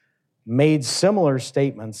Hagel, made similar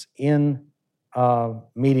statements in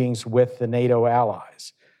meetings with the NATO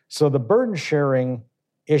allies. So the burden-sharing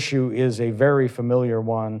issue is a very familiar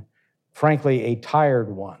one, frankly, a tired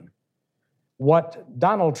one. What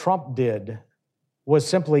Donald Trump did was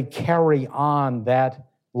simply carry on that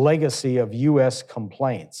legacy of U.S.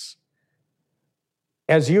 complaints,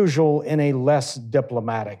 as usual, in a less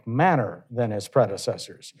diplomatic manner than his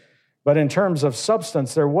predecessors. But in terms of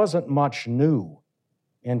substance, there wasn't much new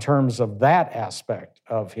in terms of that aspect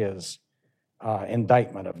of his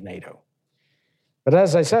indictment of NATO. But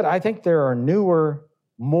as I said, I think there are newer,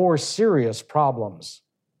 more serious problems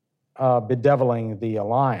bedeviling the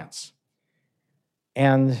alliance.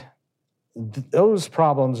 And those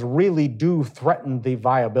problems really do threaten the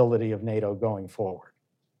viability of NATO going forward.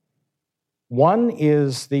 One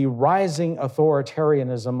is the rising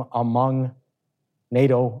authoritarianism among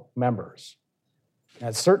NATO members.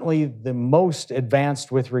 That's certainly the most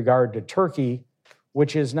advanced with regard to Turkey,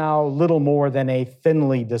 which is now little more than a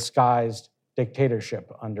thinly disguised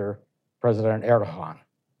dictatorship under President Erdogan.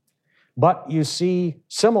 But you see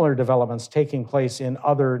similar developments taking place in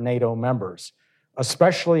other NATO members,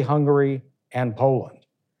 especially Hungary and Poland.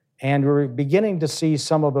 And we're beginning to see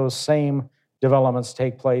some of those same developments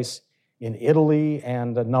take place in Italy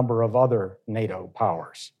and a number of other NATO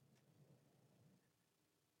powers.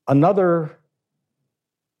 Another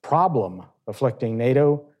problem afflicting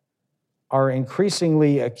NATO are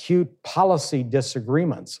increasingly acute policy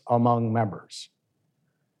disagreements among members.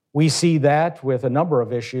 We see that with a number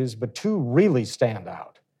of issues, but two really stand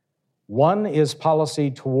out. One is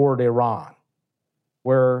policy toward Iran,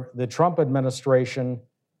 where the Trump administration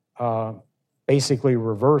basically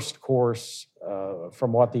reversed course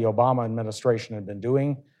from what the Obama administration had been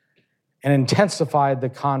doing and intensified the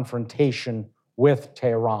confrontation with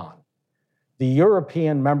Tehran. The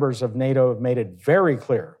European members of NATO have made it very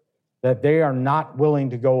clear that they are not willing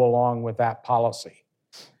to go along with that policy.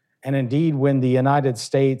 And indeed, when the United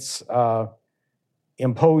States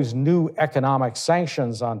imposed new economic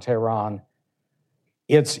sanctions on Tehran,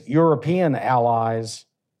 its European allies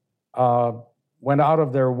went out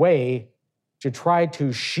of their way to try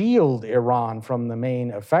to shield Iran from the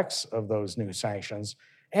main effects of those new sanctions,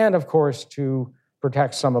 and of course, to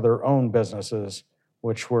protect some of their own businesses,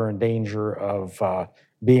 which were in danger of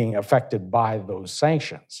being affected by those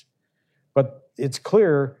sanctions. But it's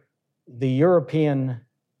clear the European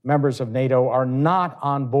members of NATO are not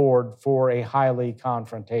on board for a highly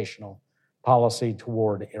confrontational policy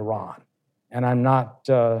toward Iran. And I'm not,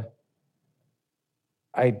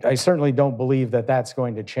 I certainly don't believe that that's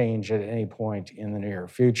going to change at any point in the near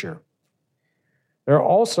future. There are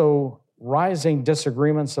also rising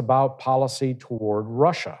disagreements about policy toward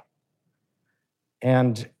Russia.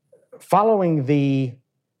 And following the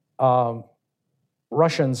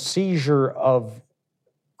Russian seizure of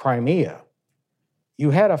Crimea, you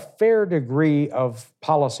had a fair degree of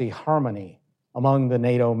policy harmony among the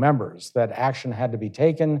NATO members, that action had to be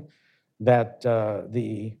taken, that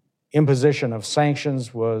the imposition of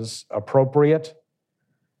sanctions was appropriate.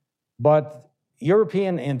 But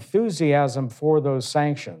European enthusiasm for those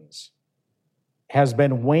sanctions has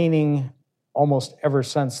been waning almost ever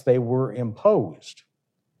since they were imposed.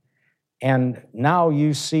 And now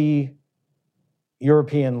you see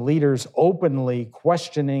European leaders openly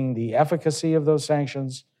questioning the efficacy of those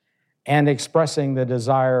sanctions and expressing the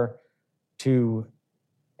desire to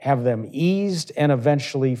have them eased and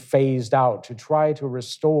eventually phased out, to try to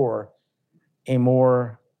restore a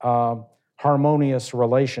more harmonious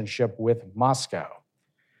relationship with Moscow.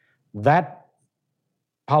 That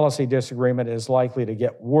policy disagreement is likely to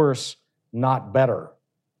get worse, not better,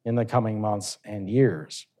 in the coming months and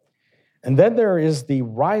years. And then there is the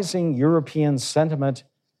rising European sentiment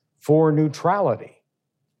for neutrality.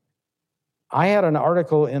 I had an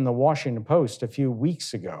article in the Washington Post a few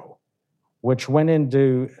weeks ago which went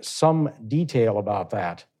into some detail about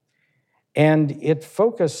that. And it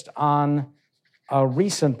focused on a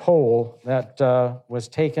recent poll that was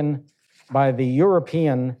taken by the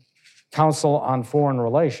European Council on Foreign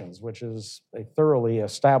Relations, which is a thoroughly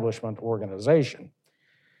establishment organization.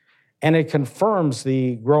 And it confirms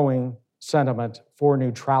the growing sentiment for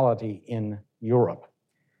neutrality in Europe.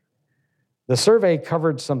 The survey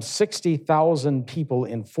covered some 60,000 people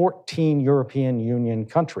in 14 European Union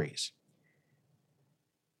countries.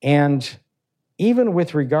 And even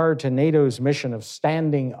with regard to NATO's mission of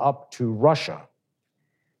standing up to Russia,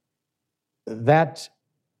 that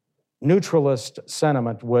neutralist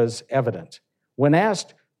sentiment was evident. When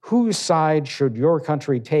asked, whose side should your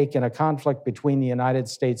country take in a conflict between the United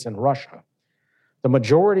States and Russia, the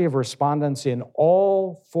majority of respondents in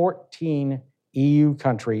all 14 EU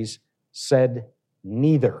countries said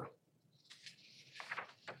neither.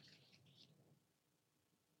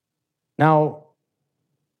 Now,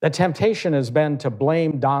 the temptation has been to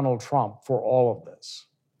blame Donald Trump for all of this.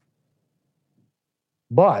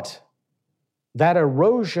 But that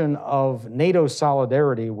erosion of NATO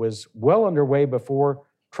solidarity was well underway before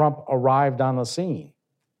Trump arrived on the scene.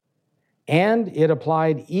 And it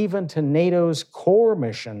applied even to NATO's core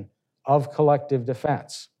mission of collective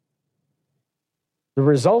defense. The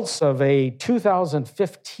results of a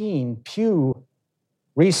 2015 Pew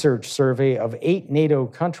Research survey of 8 NATO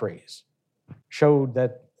countries showed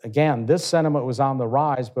that, again, this sentiment was on the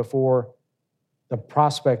rise before the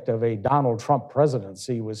prospect of a Donald Trump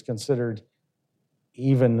presidency was considered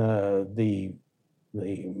even the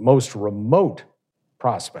most remote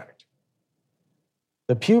prospect.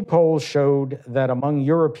 The Pew poll showed that among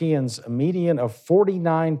Europeans, a median of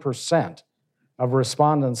 49% of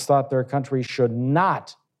respondents thought their country should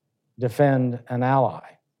not defend an ally.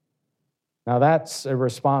 Now, that's a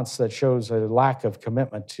response that shows a lack of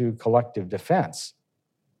commitment to collective defense,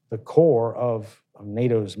 the core of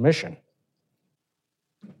NATO's mission.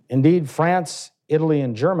 Indeed, France, Italy,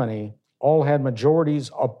 and Germany all had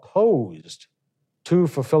majorities opposed to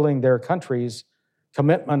fulfilling their country's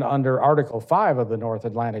commitment under Article 5 of the North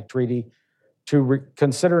Atlantic Treaty to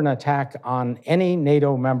consider an attack on any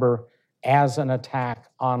NATO member as an attack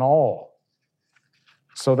on all.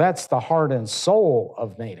 So that's the heart and soul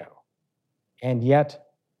of NATO. And yet,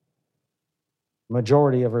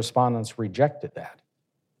 majority of respondents rejected that.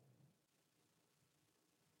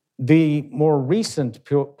 The more recent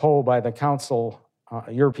poll by the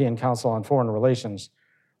European Council on Foreign Relations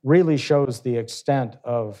really shows the extent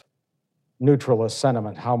of neutralist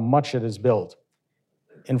sentiment, how much it is built.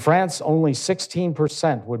 In France, only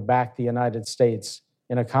 16% would back the United States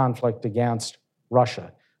in a conflict against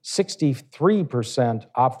Russia. 63%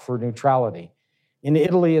 opt for neutrality. In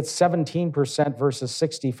Italy, it's 17% versus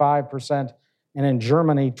 65%, and in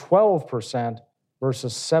Germany, 12%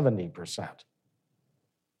 versus 70%.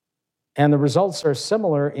 And the results are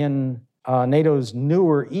similar in NATO's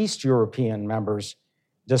newer East European members,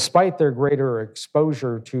 despite their greater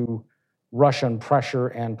exposure to Russian pressure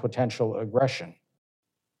and potential aggression.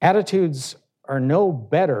 Attitudes are no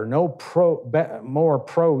better, more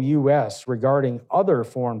pro-US regarding other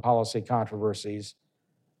foreign policy controversies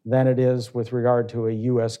than it is with regard to a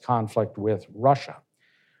US conflict with Russia.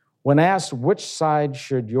 When asked which side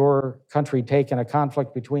should your country take in a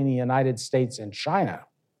conflict between the United States and China,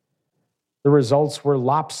 the results were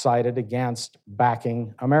lopsided against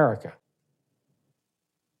backing America.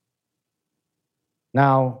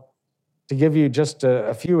 Now, to give you just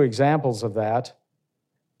a few examples of that,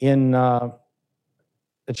 in the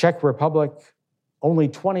Czech Republic, only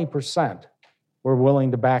 20% were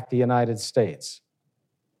willing to back the United States.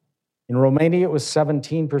 In Romania, it was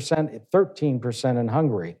 17%, 13% in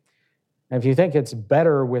Hungary. And if you think it's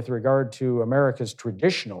better with regard to America's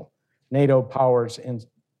traditional NATO powers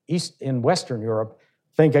in Western Europe,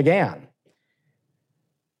 think again.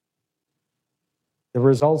 The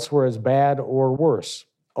results were as bad or worse.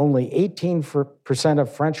 Only 18%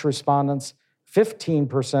 of French respondents,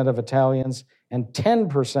 15% of Italians, and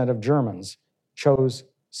 10% of Germans chose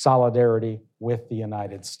solidarity with the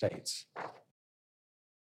United States.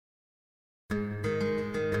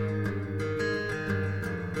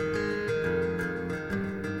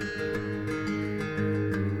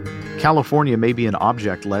 California may be an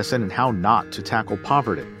object lesson in how not to tackle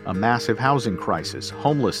poverty. A massive housing crisis,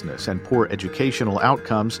 homelessness, and poor educational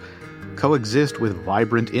outcomes coexist with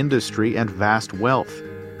vibrant industry and vast wealth.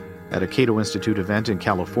 At a Cato Institute event in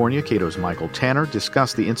California, Cato's Michael Tanner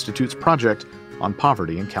discussed the Institute's project on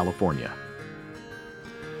poverty in California.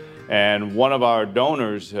 And one of our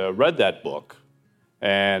donors read that book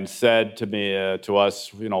and said to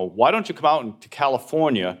us, why don't you come out to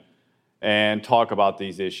California and talk about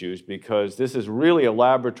these issues, because this is really a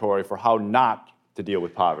laboratory for how not to deal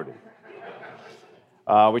with poverty.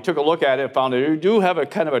 We took a look at it and found that we do have a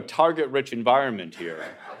kind of a target-rich environment here.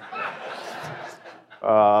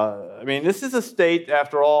 This is a state,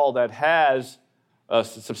 after all, that has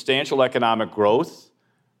substantial economic growth,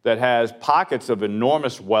 that has pockets of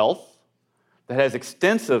enormous wealth, that has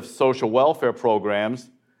extensive social welfare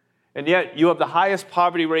programs, and yet you have the highest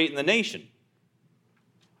poverty rate in the nation.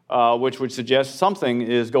 Which would suggest something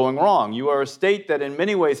is going wrong. You are a state that in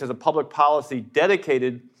many ways has a public policy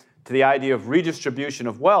dedicated to the idea of redistribution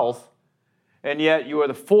of wealth, and yet you are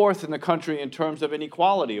the fourth in the country in terms of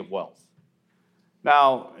inequality of wealth.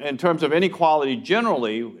 Now, in terms of inequality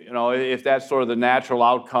generally, if that's sort of the natural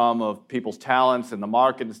outcome of people's talents and the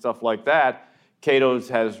market and stuff like that, Cato's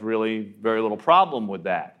has really very little problem with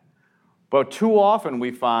that. But too often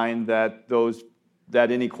we find that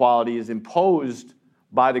that inequality is imposed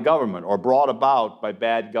by the government or brought about by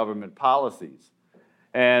bad government policies.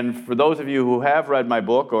 And for those of you who have read my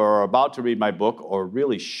book or are about to read my book or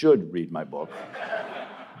really should read my book,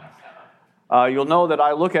 you'll know that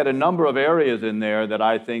I look at a number of areas in there that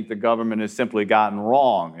I think the government has simply gotten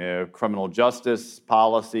wrong. Criminal justice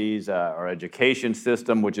policies, our education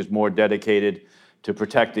system, which is more dedicated to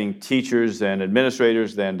protecting teachers and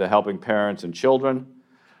administrators than to helping parents and children.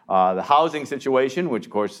 The housing situation, which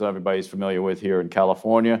of course everybody's familiar with here in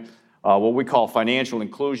California, what we call financial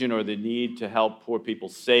inclusion, or the need to help poor people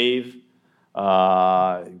save,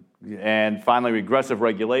 and finally regressive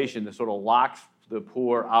regulation that sort of locks the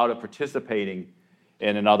poor out of participating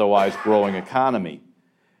in an otherwise growing economy.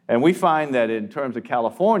 And we find that in terms of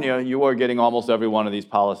California, you are getting almost every one of these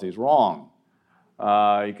policies wrong.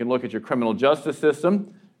 You can look at your criminal justice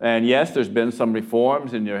system. And yes, there's been some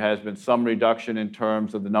reforms and there has been some reduction in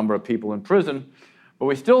terms of the number of people in prison, but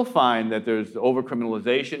we still find that there's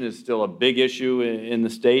overcriminalization is still a big issue in the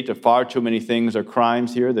state. Far too many things are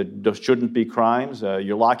crimes here that shouldn't be crimes.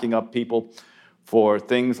 You're locking up people for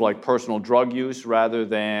things like personal drug use rather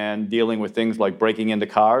than dealing with things like breaking into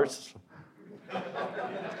cars.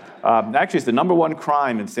 Actually, it's the number one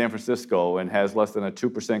crime in San Francisco and has less than a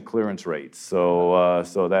 2% clearance rate.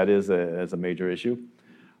 So that is a major issue.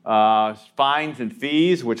 Fines and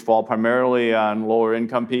fees, which fall primarily on lower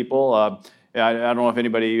income people. I don't know if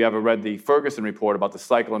anybody ever read the Ferguson report about the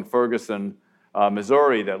cycle in Ferguson,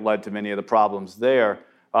 Missouri, that led to many of the problems there.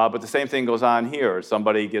 But the same thing goes on here.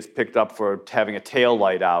 Somebody gets picked up for having a tail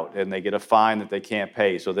light out, and they get a fine that they can't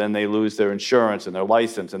pay. So then they lose their insurance and their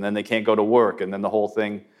license, and then they can't go to work, and then the whole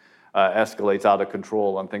thing escalates out of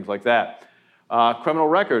control and things like that. Criminal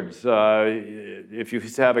records. If you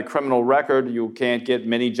have a criminal record, you can't get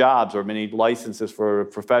many jobs or many licenses for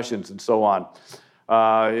professions and so on.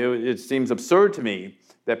 It seems absurd to me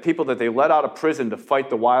that people that they let out of prison to fight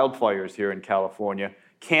the wildfires here in California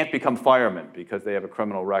can't become firemen because they have a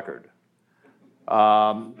criminal record.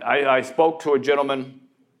 I spoke to a gentleman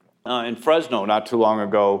in Fresno not too long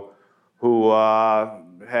ago who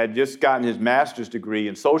had just gotten his master's degree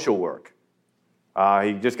in social work.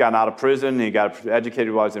 He'd just gotten out of prison. He got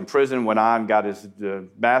educated while he was in prison, went on, got his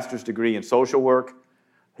master's degree in social work.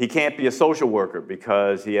 He can't be a social worker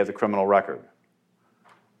because he has a criminal record,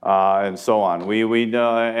 and so on.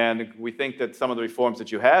 And we think that some of the reforms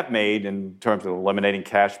that you have made in terms of eliminating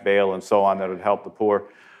cash bail and so on that would help the poor,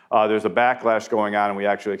 there's a backlash going on, and we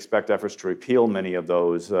actually expect efforts to repeal many of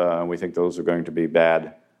those, and we think those are going to be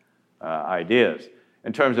bad ideas.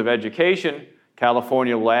 In terms of education,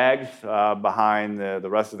 California lags behind the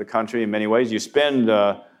rest of the country in many ways. You spend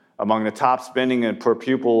among the top spending per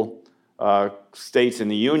pupil states in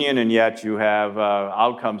the union, and yet you have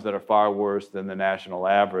outcomes that are far worse than the national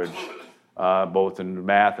average, both in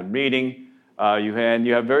math and reading. You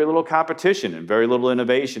have very little competition and very little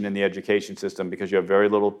innovation in the education system because you have very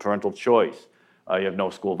little parental choice. You have no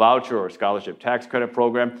school voucher or scholarship tax credit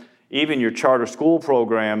program. Even your charter school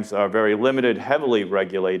programs are very limited, heavily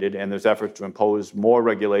regulated, and there's efforts to impose more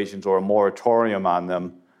regulations or a moratorium on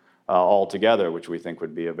them altogether, which we think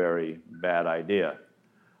would be a very bad idea.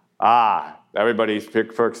 Everybody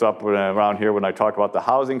perks up around here when I talk about the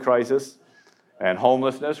housing crisis and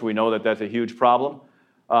homelessness. We know that that's a huge problem.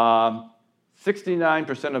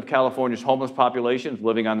 69% of California's homeless population is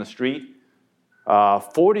living on the street.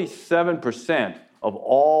 47% of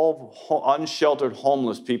all unsheltered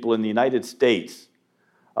homeless people in the United States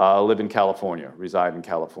live in California, reside in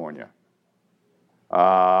California.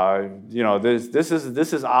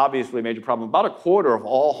 This is obviously a major problem. About a quarter of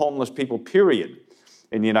all homeless people, period,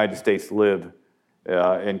 in the United States live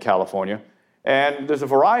in California. And there's a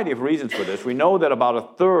variety of reasons for this. We know that about a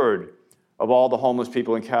third of all the homeless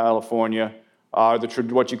people in California are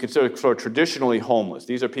what you consider sort of traditionally homeless.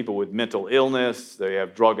 These are people with mental illness, they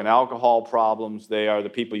have drug and alcohol problems, they are the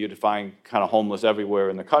people you define kind of homeless everywhere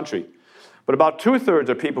in the country. But about 2/3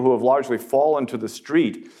 are people who have largely fallen to the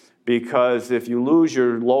street because if you lose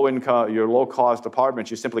your low-cost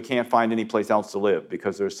apartments, you simply can't find any place else to live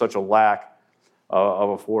because there's such a lack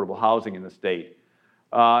of affordable housing in the state.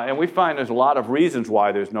 And we find there's a lot of reasons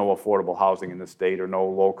why there's no affordable housing in the state or no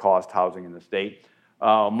low-cost housing in the state.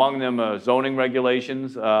 Among them, zoning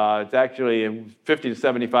regulations. It's actually 50 to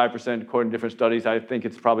 75%, according to different studies. I think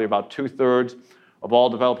it's probably about 2/3 of all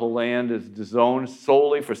developable land is zoned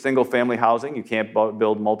solely for single-family housing. You can't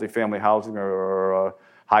build multifamily housing or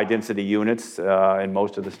high-density units in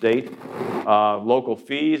most of the state. Local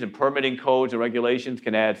fees and permitting codes and regulations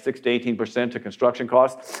can add 6 to 18% to construction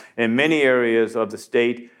costs. In many areas of the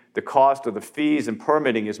state, the cost of the fees and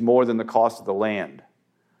permitting is more than the cost of the land.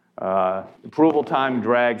 Approval time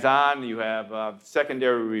drags on. You have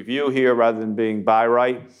secondary review here rather than being by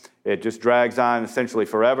right. It just drags on essentially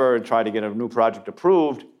forever and try to get a new project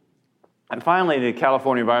approved. And finally, the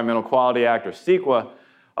California Environmental Quality Act, or CEQA,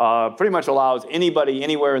 pretty much allows anybody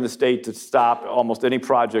anywhere in the state to stop almost any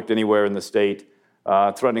project anywhere in the state,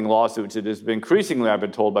 threatening lawsuits. It has been increasingly, I've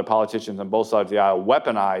been told by politicians on both sides of the aisle,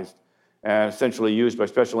 weaponized and essentially used by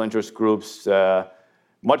special interest groups,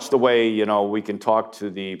 much the way, we can talk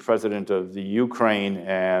to the president of the Ukraine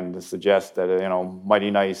and suggest that,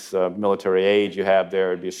 mighty nice military aid you have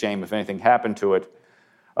there. It'd be a shame if anything happened to it.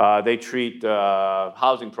 They treat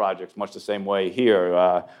housing projects much the same way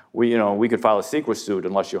here. We could file a CEQA suit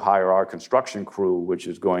unless you hire our construction crew, which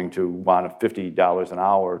is going to want $50 an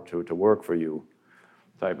hour to work for you,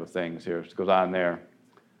 type of things here. It goes on there.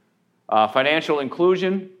 Financial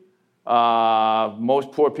inclusion.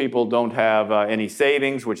 Most poor people don't have any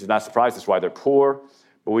savings, which is not surprising. That's why they're poor.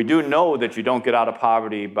 But we do know that you don't get out of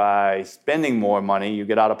poverty by spending more money. You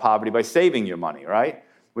get out of poverty by saving your money, right?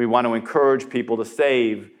 We want to encourage people to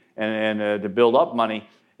save and to build up money.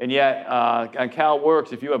 And yet, on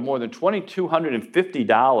CalWORKS, if you have more than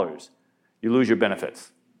 $2,250, you lose your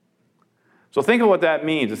benefits. So think of what that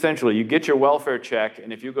means. Essentially, you get your welfare check,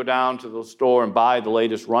 and if you go down to the store and buy the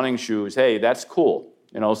latest running shoes, hey, that's cool.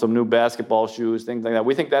 Some new basketball shoes, things like that.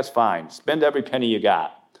 We think that's fine. Spend every penny you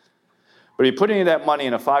got. But if you put any of that money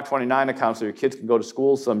in a 529 account so your kids can go to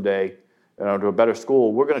school someday, to a better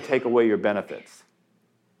school, we're going to take away your benefits.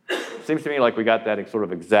 Seems to me like we got that sort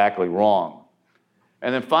of exactly wrong.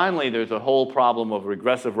 And then finally, there's a whole problem of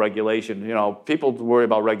regressive regulation. People worry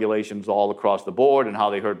about regulations all across the board and how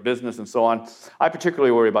they hurt business and so on. I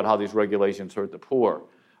particularly worry about how these regulations hurt the poor.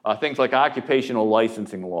 Things like occupational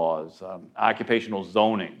licensing laws, occupational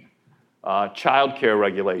zoning, child care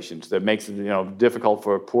regulations that makes it difficult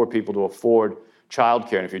for poor people to afford child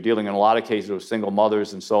care. And if you're dealing in a lot of cases with single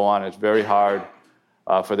mothers and so on, it's very hard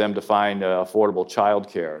for them to find affordable child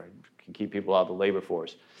care. It can keep people out of the labor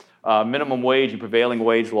force. Minimum wage and prevailing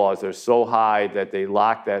wage laws, they're so high that they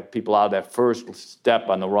lock people out of that first step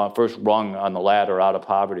on the first rung on the ladder out of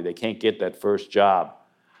poverty. They can't get that first job.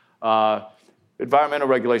 Environmental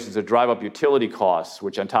regulations that drive up utility costs,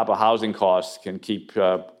 which on top of housing costs can keep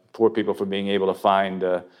poor people from being able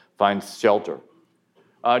to find shelter.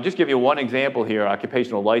 Just give you one example here,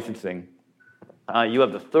 occupational licensing. You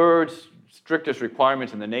have the third strictest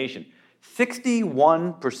requirements in the nation.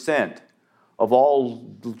 61% of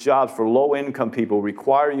all jobs for low-income people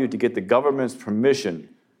require you to get the government's permission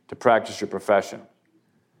to practice your profession.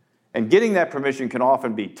 And getting that permission can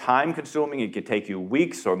often be time-consuming. It could take you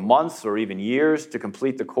weeks or months or even years to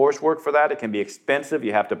complete the coursework for that. It can be expensive.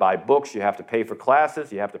 You have to buy books. You have to pay for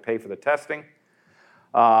classes. You have to pay for the testing.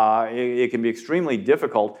 It can be extremely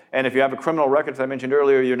difficult. And if you have a criminal record, as I mentioned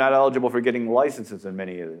earlier, you're not eligible for getting licenses in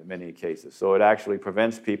many cases. So it actually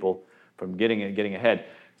prevents people from getting ahead.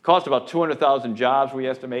 It costs about 200,000 jobs, we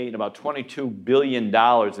estimate, and about $22 billion in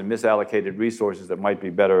misallocated resources that might be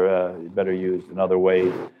better used in other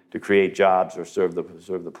ways to create jobs or serve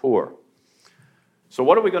the poor. So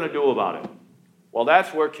what are we going to do about it? Well,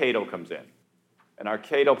 that's where Cato comes in, and our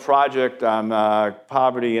Cato project on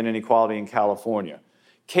poverty and inequality in California.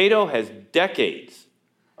 Cato has decades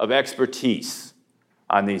of expertise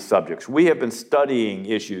on these subjects. We have been studying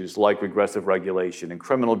issues like regressive regulation and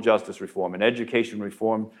criminal justice reform and education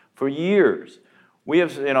reform for years. We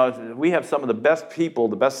have some of the best people,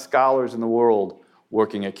 the best scholars in the world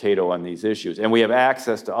working at Cato on these issues, and we have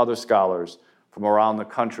access to other scholars from around the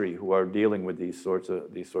country who are dealing with these sorts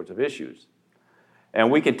of issues. And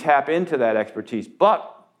we can tap into that expertise,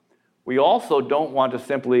 but we also don't want to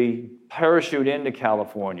simply parachute into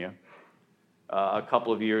California a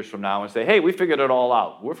couple of years from now and say, hey, we figured it all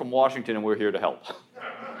out. We're from Washington and we're here to help.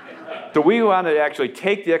 So we want to actually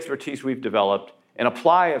take the expertise we've developed and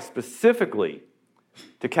apply it specifically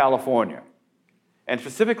to California, and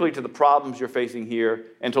specifically to the problems you're facing here,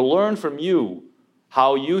 and to learn from you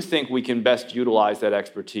how you think we can best utilize that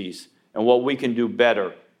expertise and what we can do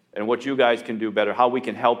better and what you guys can do better, how we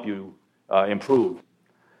can help you improve.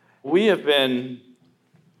 We have been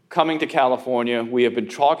coming to California. We have been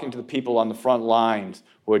talking to the people on the front lines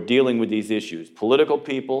who are dealing with these issues. Political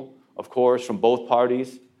people, of course, from both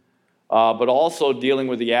parties, but also dealing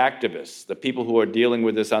with the activists, the people who are dealing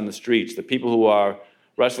with this on the streets, the people who are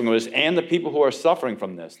wrestling with this, and the people who are suffering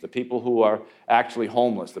from this, the people who are actually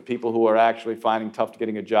homeless, the people who are actually finding it tough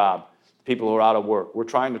getting a job, the people who are out of work. We're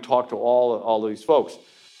trying to talk to all of these folks.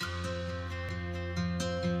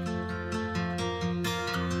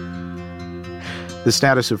 The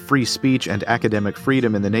status of free speech and academic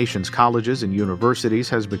freedom in the nation's colleges and universities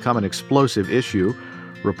has become an explosive issue.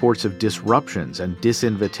 Reports of disruptions and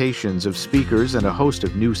disinvitations of speakers and a host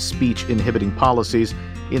of new speech-inhibiting policies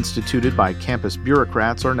instituted by campus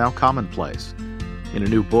bureaucrats are now commonplace. In a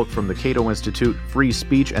new book from the Cato Institute, Free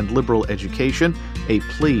Speech and Liberal Education, A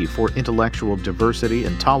Plea for Intellectual Diversity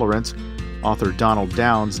and Tolerance, author Donald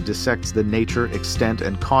Downs dissects the nature, extent,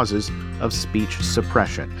 and causes of speech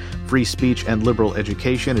suppression. Free Speech and Liberal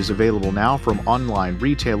Education is available now from online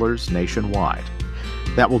retailers nationwide.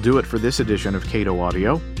 That will do it for this edition of Cato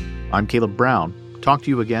Audio. I'm Caleb Brown. Talk to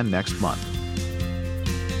you again next month.